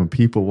here. Like when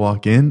people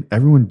walk in,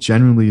 everyone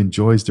genuinely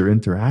enjoys their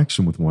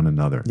interaction with one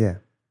another. yeah,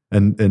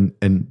 And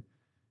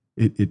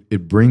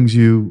it brings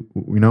you,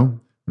 we're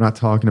not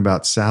talking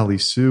about Sally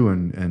Sue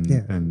and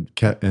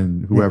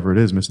whoever it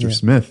is, Mr.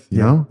 Smith, you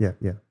know?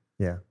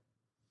 Yeah.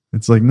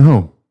 It's like,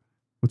 no,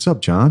 what's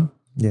up, John?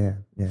 Yeah.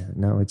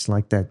 No, it's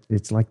like that.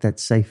 It's like that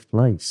safe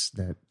place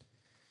that,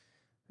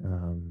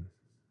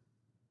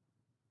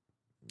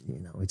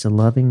 it's a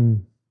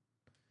loving,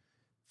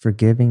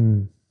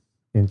 forgiving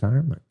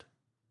environment.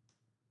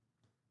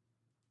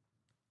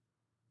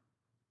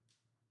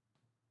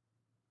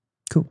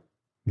 Cool.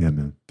 Yeah,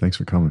 man. Thanks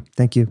for coming.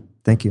 Thank you.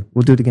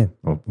 We'll do it again.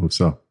 Oh, hope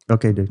so.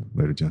 Okay, dude.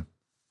 Later, John.